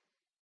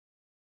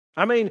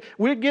 I mean,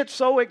 we'd get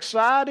so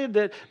excited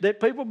that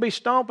people would be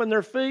stomping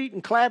their feet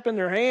and clapping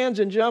their hands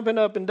and jumping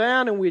up and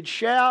down, and we'd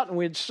shout and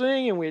we'd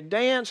sing and we'd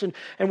dance and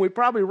we'd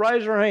probably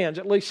raise our hands.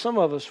 At least some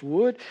of us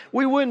would.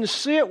 We wouldn't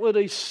sit with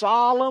these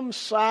solemn,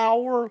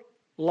 sour,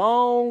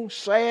 long,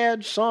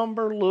 sad,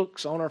 somber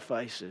looks on our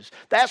faces.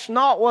 That's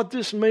not what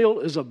this meal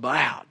is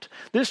about.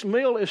 This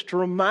meal is to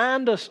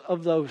remind us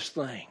of those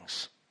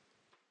things.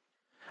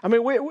 I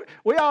mean,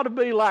 we ought to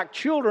be like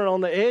children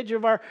on the edge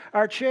of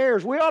our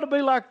chairs. We ought to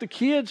be like the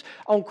kids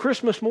on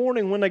Christmas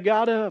morning when they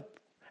got up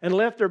and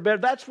left their bed.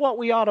 That's what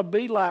we ought to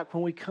be like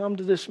when we come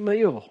to this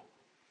meal.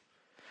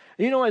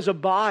 You know, as a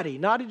body,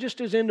 not just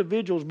as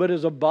individuals, but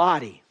as a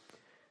body,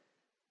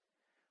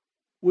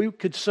 we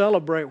could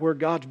celebrate where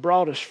God's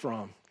brought us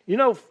from. You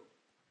know,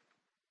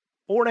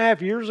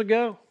 4.5 years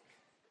ago,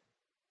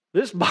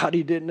 this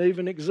body didn't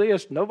even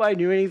exist. Nobody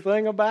knew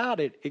anything about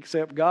it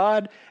except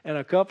God and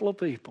a couple of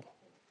people.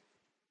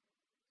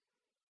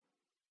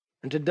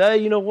 And today,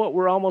 you know what?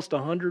 We're almost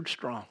 100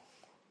 strong.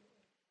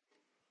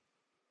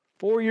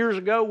 4 years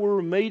ago, we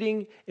were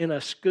meeting in a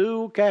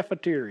school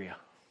cafeteria.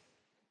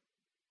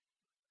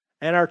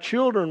 And our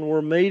children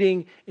were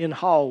meeting in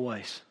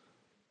hallways.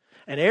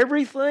 And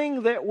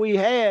everything that we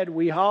had,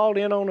 we hauled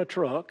in on a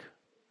truck.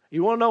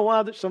 You want to know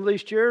why some of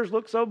these chairs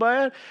look so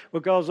bad?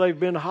 Because they've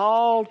been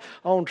hauled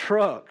on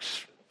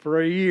trucks for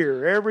a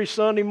year, every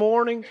Sunday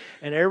morning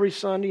and every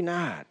Sunday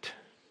night.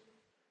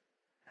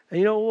 And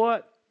you know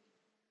what?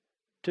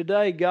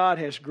 Today, God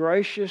has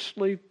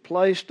graciously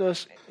placed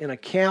us in a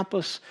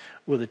campus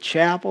with a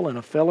chapel and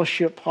a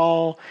fellowship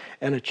hall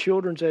and a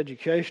children's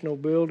educational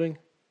building.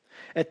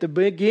 At the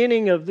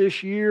beginning of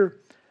this year,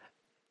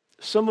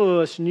 some of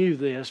us knew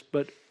this,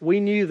 but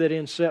we knew that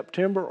in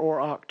September or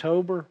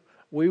October,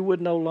 we would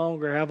no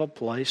longer have a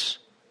place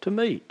to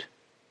meet.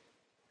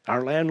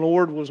 Our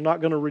landlord was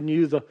not going to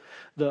renew the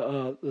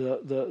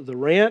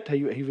rent.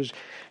 He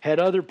had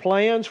other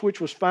plans, which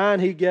was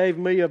fine. He gave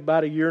me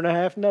about 1.5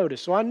 years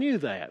notice, so I knew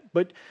that.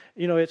 But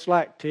you know, it's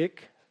like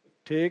tick,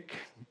 tick,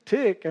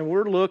 tick, and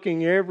we're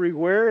looking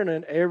everywhere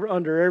and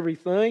under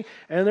everything,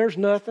 and there's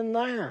nothing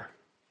there.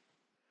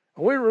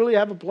 We really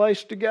have a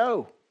place to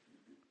go.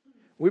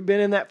 We've been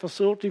in that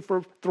facility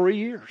for 3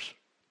 years,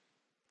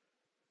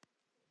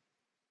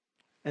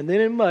 and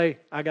then in May,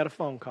 I got a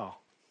phone call.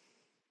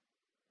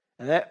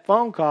 And that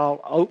phone call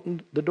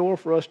opened the door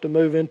for us to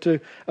move into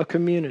a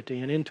community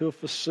and into a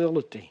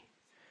facility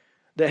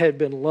that had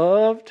been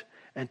loved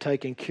and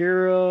taken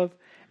care of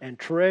and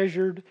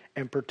treasured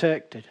and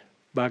protected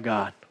by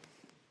God.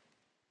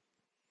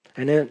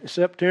 And in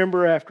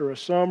September, after a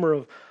summer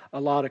of a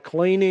lot of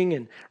cleaning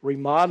and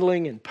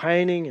remodeling and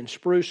painting and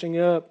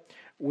sprucing up,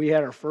 we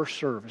had our first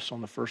service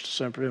on the 1st of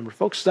September.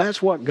 Folks,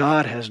 that's what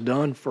God has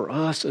done for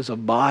us as a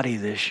body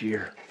this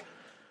year.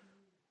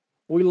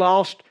 We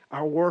lost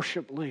our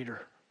worship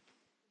leader.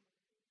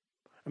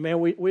 I mean,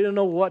 we didn't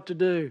know what to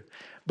do.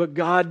 But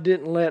God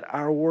didn't let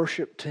our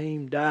worship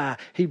team die.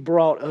 He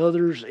brought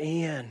others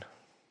in.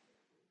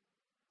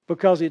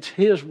 Because it's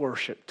His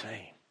worship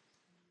team.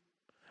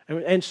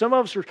 And some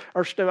of us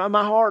are still,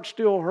 my heart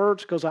still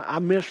hurts because I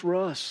miss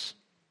Russ.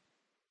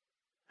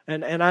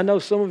 And I know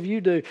some of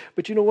you do.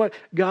 But you know what?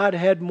 God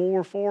had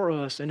more for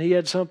us. And He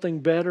had something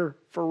better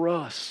for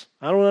us.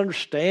 I don't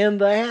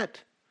understand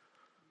that.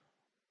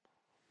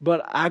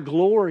 But I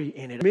glory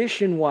in it.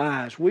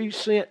 Mission-wise, we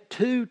sent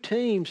 2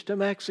 teams to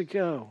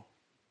Mexico.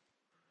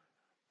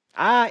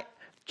 I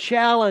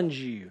challenge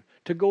you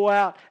to go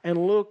out and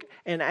look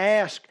and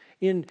ask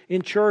in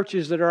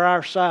churches that are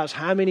our size,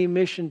 how many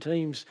mission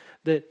teams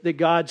that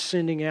God's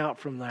sending out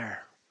from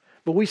there.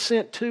 But we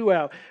sent 2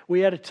 out.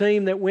 We had a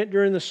team that went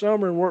during the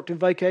summer and worked in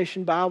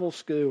Vacation Bible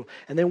School.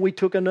 And then we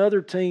took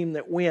another team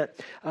that went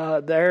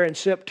there in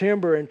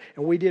September, and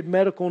we did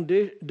medical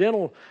and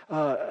dental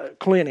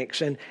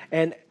clinics.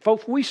 And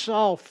folks, we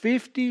saw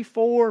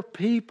 54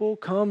 people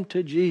come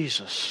to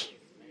Jesus.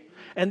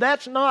 And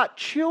that's not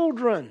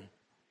children.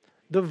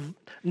 The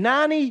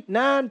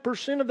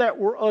 99% of that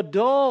were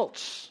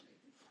adults.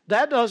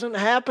 That doesn't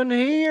happen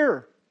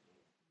here.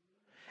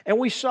 And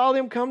we saw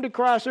them come to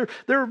Christ.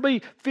 There will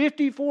be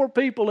 54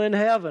 people in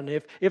heaven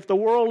if the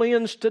world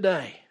ends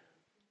today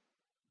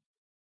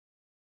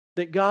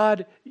that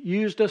God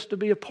used us to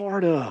be a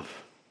part of.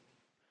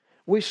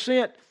 We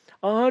sent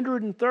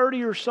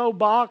 130 or so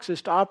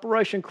boxes to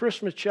Operation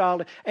Christmas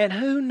Child, and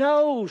who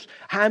knows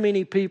how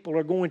many people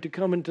are going to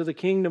come into the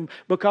kingdom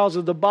because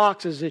of the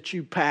boxes that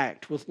you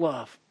packed with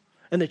love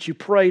and that you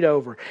prayed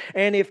over.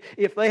 And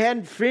if they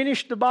hadn't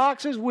finished the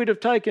boxes, we'd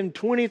have taken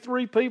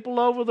 23 people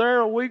over there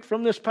a week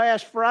from this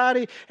past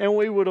Friday, and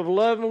we would have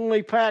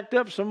lovingly packed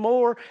up some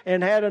more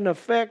and had an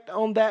effect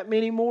on that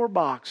many more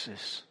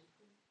boxes.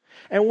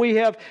 And we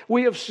have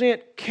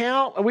sent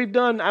we've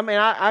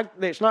done,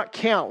 it's not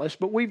countless,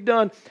 but we've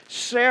done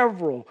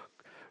several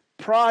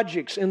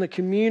projects in the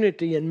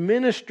community and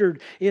ministered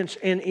in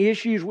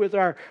issues with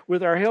our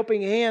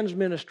Helping Hands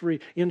ministry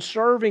in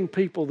serving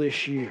people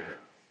this year.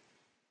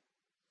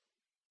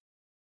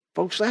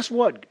 Folks, that's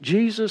what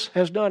Jesus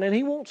has done. And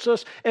He wants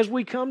us, as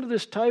we come to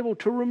this table,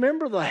 to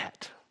remember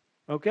that.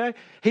 Okay?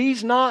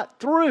 He's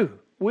not through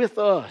with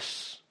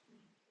us.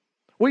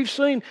 We've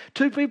seen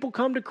 2 people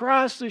come to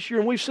Christ this year,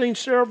 and we've seen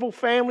several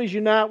families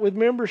unite with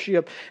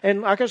membership.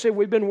 And like I said,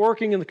 we've been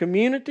working in the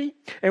community,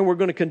 and we're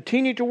going to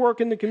continue to work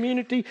in the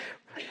community,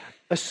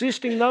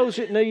 assisting those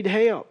that need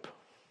help.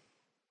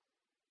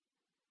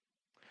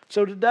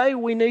 So today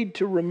we need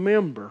to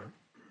remember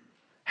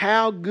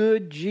how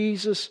good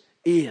Jesus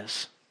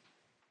is.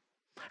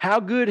 How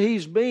good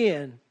He's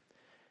been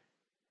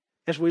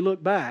as we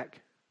look back,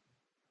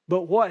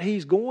 but what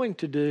He's going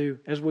to do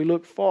as we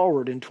look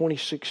forward in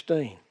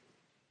 2016.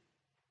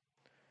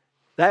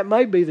 That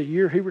may be the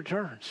year He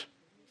returns.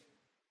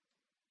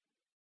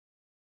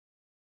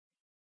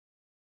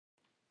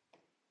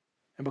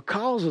 And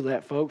because of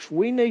that, folks,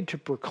 we need to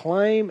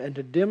proclaim and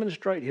to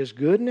demonstrate His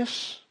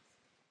goodness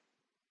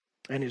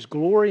and His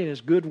glory and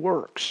His good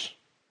works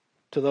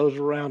to those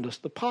around us.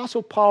 The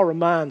Apostle Paul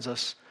reminds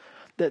us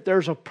that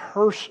there's a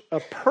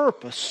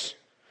purpose.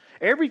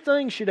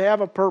 Everything should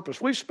have a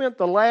purpose. We've spent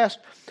the last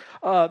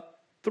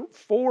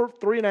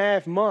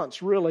 3.5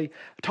 months really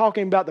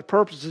talking about the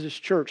purpose of this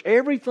church.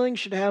 Everything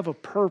should have a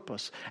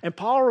purpose. And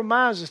Paul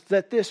reminds us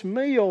that this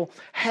meal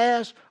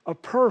has a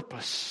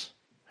purpose.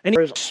 And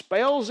he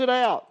spells it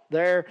out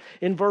there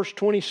in verse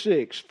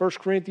 26, 1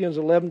 Corinthians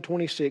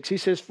 11:26. He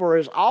says, "For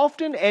as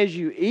often as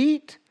you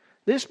eat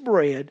this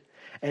bread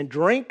and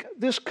drink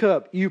this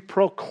cup, you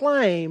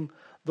proclaim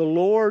the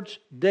Lord's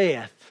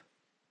death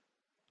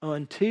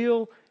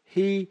until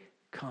He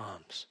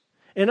comes."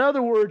 In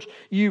other words,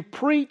 you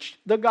preach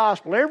the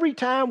gospel. Every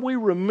time we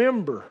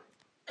remember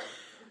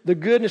the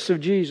goodness of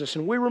Jesus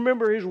and we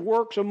remember His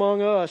works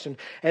among us, and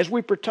as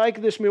we partake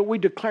of this meal, we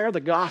declare the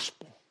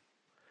gospel.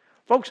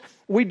 Folks,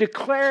 we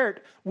declare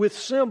it with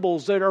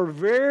symbols that are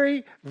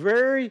very,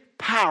 very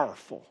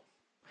powerful.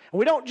 And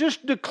we don't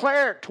just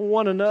declare it to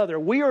one another.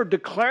 We are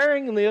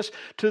declaring this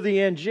to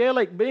the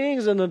angelic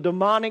beings and the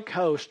demonic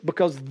host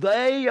because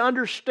they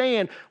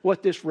understand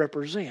what this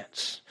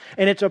represents.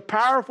 And it's a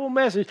powerful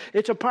message.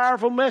 It's a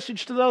powerful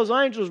message to those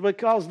angels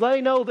because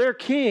they know their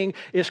king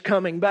is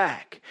coming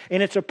back.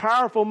 And it's a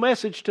powerful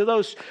message to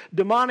those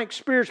demonic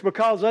spirits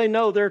because they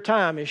know their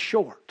time is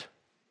short.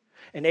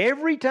 And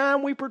every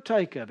time we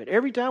partake of it,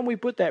 every time we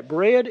put that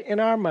bread in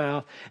our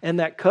mouth and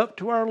that cup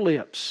to our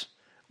lips,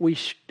 we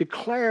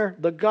declare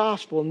the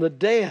gospel and the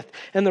death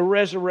and the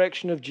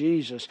resurrection of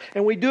Jesus.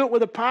 And we do it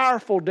with a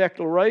powerful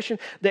declaration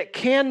that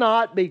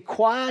cannot be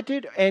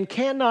quieted and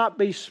cannot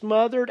be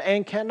smothered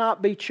and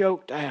cannot be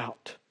choked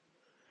out.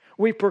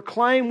 We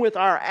proclaim with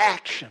our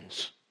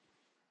actions.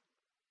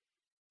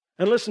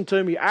 And listen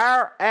to me,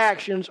 our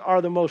actions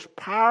are the most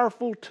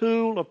powerful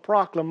tool of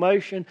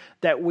proclamation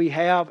that we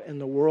have in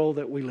the world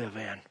that we live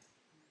in.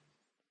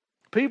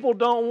 People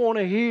don't want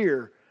to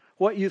hear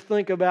what you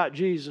think about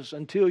Jesus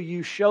until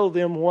you show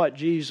them what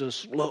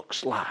Jesus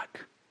looks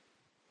like.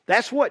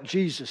 That's what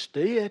Jesus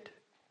did.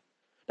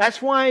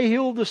 That's why He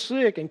healed the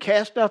sick and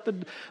cast out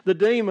the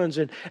demons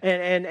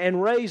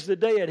and raised the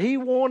dead. He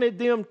wanted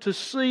them to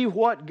see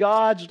what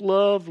God's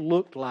love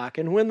looked like.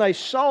 And when they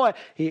saw it,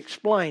 He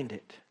explained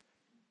it.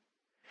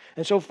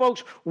 And so,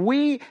 folks,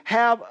 we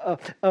have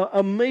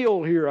a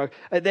meal here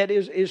that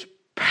is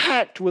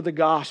packed with the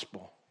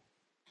gospel.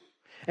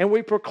 And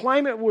we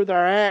proclaim it with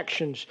our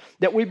actions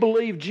that we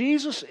believe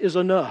Jesus is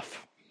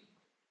enough.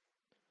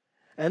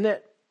 And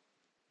that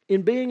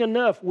in being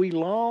enough, we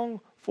long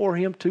for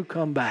Him to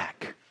come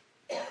back.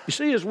 You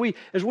see, as we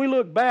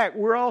look back,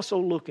 we're also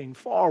looking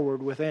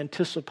forward with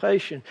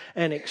anticipation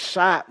and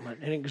excitement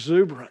and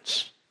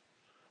exuberance.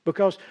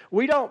 Because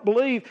we don't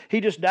believe He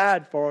just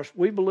died for us.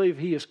 We believe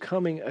He is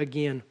coming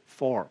again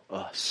for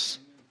us.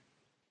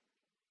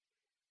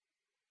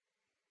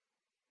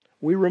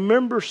 We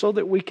remember so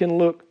that we can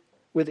look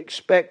with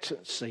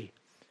expectancy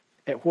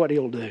at what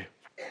He'll do.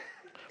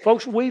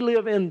 Folks, we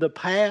live in the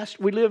past.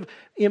 We live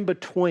in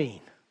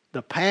between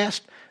the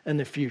past and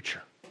the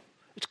future.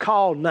 It's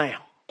called now.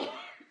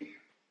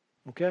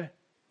 Okay?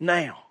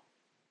 Now.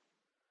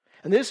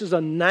 And this is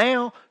a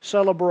now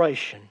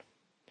celebration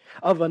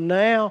of a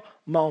now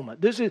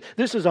moment. This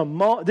is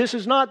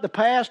not the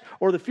past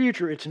or the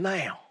future. It's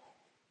now.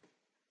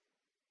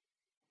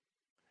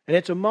 And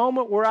it's a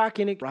moment where I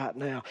can right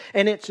now.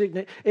 And it's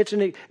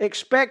an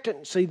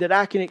expectancy that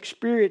I can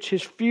experience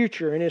His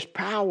future and His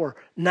power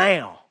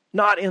now,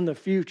 not in the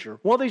future.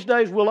 One of these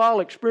days we'll all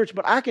experience it,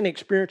 but I can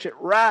experience it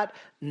right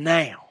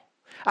now.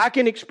 I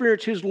can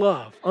experience His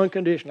love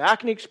unconditionally. I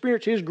can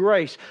experience His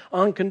grace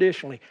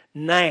unconditionally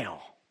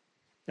now.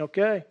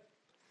 Okay?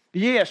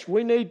 Yes,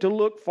 we need to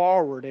look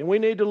forward and we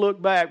need to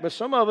look back, but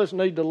some of us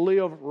need to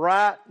live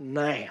right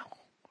now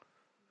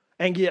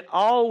and get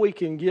all we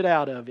can get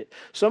out of it.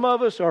 Some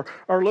of us are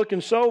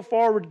looking so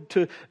forward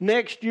to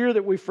next year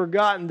that we've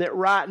forgotten that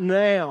right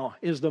now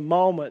is the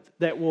moment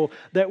that will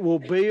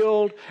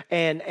build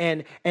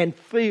and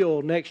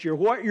feel next year.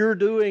 What you're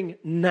doing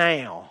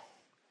now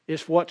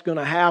is what's going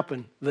to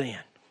happen then.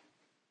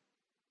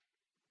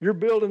 You're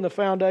building the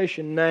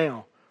foundation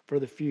now for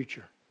the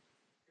future.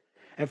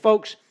 And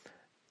folks,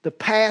 the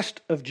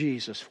past of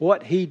Jesus,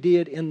 what He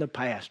did in the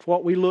past,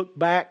 what we look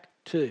back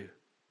to,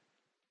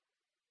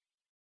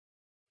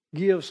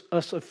 gives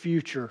us a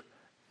future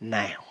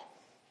now.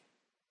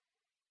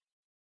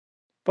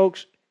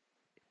 Folks,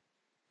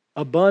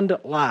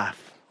 abundant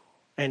life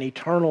and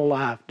eternal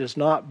life does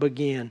not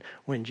begin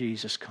when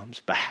Jesus comes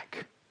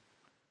back.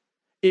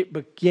 It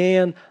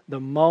began the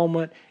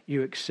moment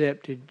you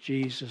accepted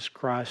Jesus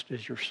Christ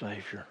as your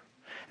Savior.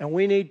 And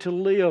we need to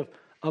live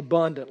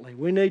abundantly.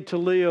 We need to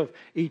live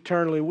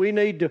eternally. We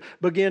need to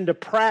begin to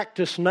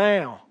practice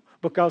now,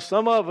 because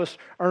some of us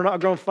are not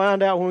going to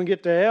find out when we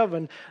get to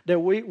heaven that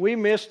we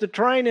missed the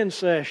training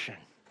session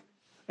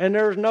and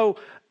there's no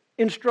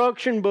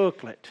instruction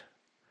booklet.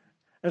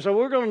 And so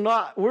we're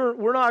not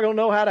going to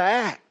know how to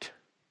act.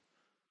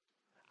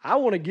 I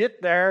want to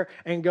get there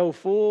and go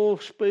full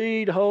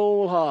speed,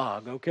 whole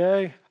hog,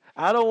 okay?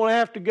 I don't want to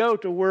have to go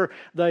to where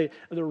the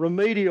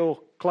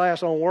remedial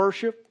class on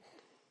worship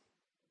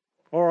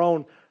or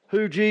on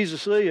who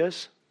Jesus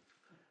is.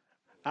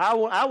 I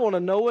want to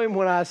know Him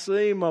when I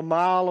see Him a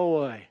mile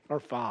away, our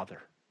Father.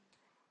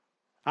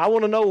 I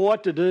want to know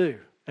what to do.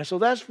 And so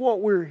that's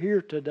what we're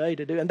here today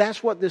to do. And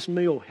that's what this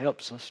meal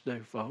helps us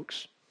do,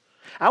 folks.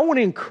 I want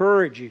to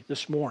encourage you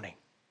this morning.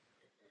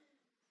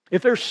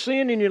 If there's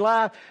sin in your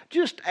life,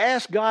 just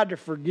ask God to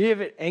forgive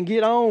it and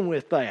get on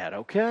with that,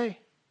 okay?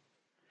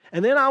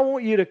 And then I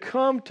want you to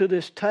come to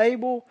this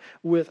table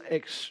with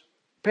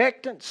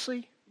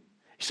expectancy.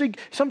 See,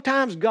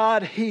 sometimes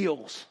God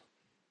heals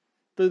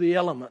through the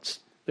elements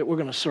that we're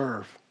going to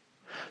serve.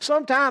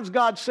 Sometimes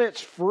God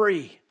sets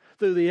free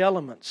through the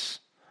elements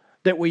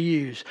that we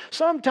use.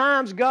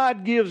 Sometimes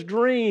God gives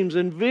dreams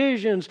and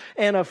visions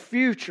and a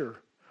future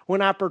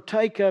when I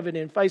partake of it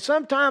in faith.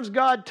 Sometimes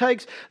God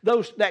takes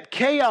that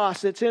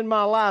chaos that's in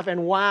my life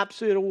and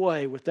wipes it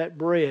away with that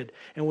bread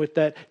and with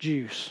that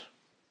juice.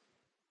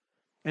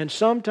 And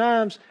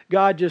sometimes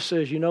God just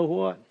says, you know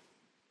what?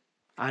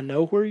 I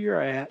know where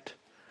you're at.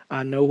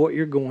 I know what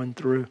you're going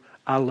through.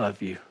 I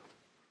love you.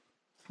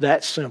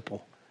 That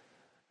simple.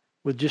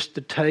 With just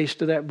the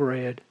taste of that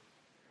bread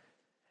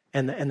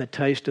and the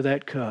taste of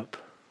that cup.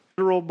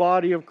 The literal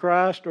body of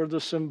Christ or the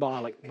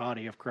symbolic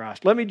body of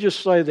Christ. Let me just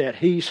say that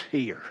He's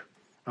here.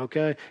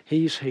 Okay?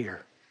 He's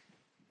here.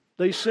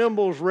 These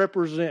symbols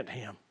represent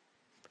Him.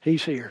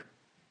 He's here.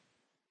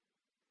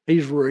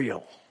 He's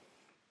real.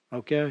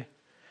 Okay?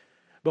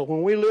 But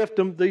when we lift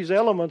these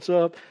elements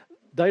up,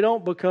 they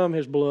don't become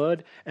His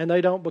blood and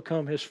they don't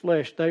become His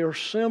flesh. They are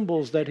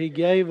symbols that He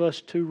gave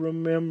us to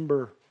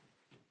remember,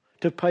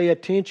 to pay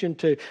attention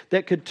to,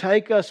 that could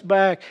take us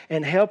back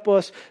and help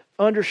us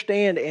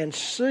understand and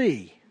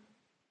see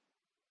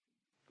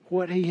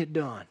what He had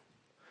done.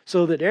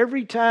 So that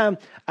every time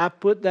I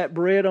put that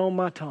bread on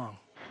my tongue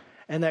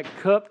and that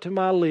cup to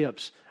my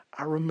lips,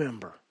 I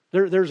remember.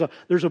 There's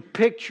a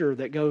picture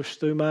that goes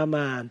through my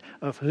mind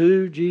of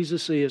who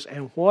Jesus is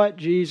and what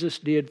Jesus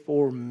did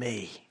for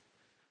me.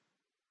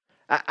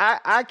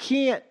 I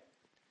can't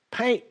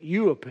paint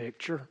you a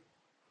picture.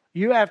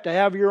 You have to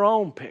have your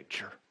own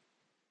picture.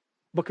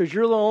 Because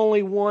you're the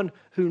only one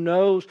who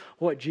knows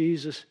what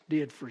Jesus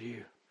did for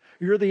you.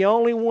 You're the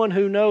only one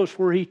who knows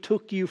where He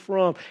took you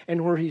from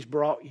and where He's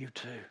brought you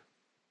to.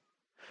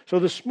 So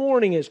this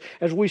morning,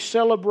 as we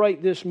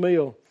celebrate this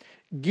meal,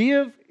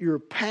 give your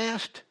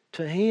past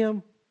to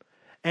Him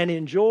and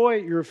enjoy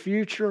your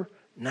future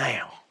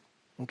now.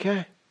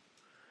 Okay?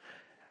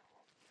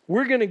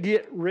 We're going to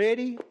get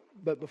ready,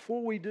 but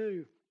before we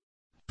do,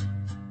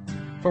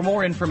 For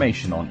more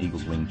information on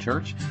Eagles Wing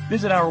Church,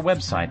 visit our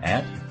website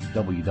at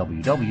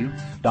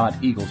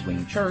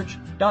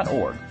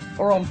www.eagleswingchurch.org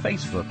or on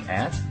Facebook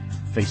at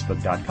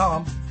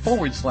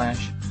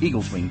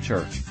facebook.com/Eagles Wing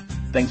Church.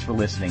 Thanks for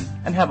listening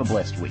and have a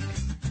blessed week.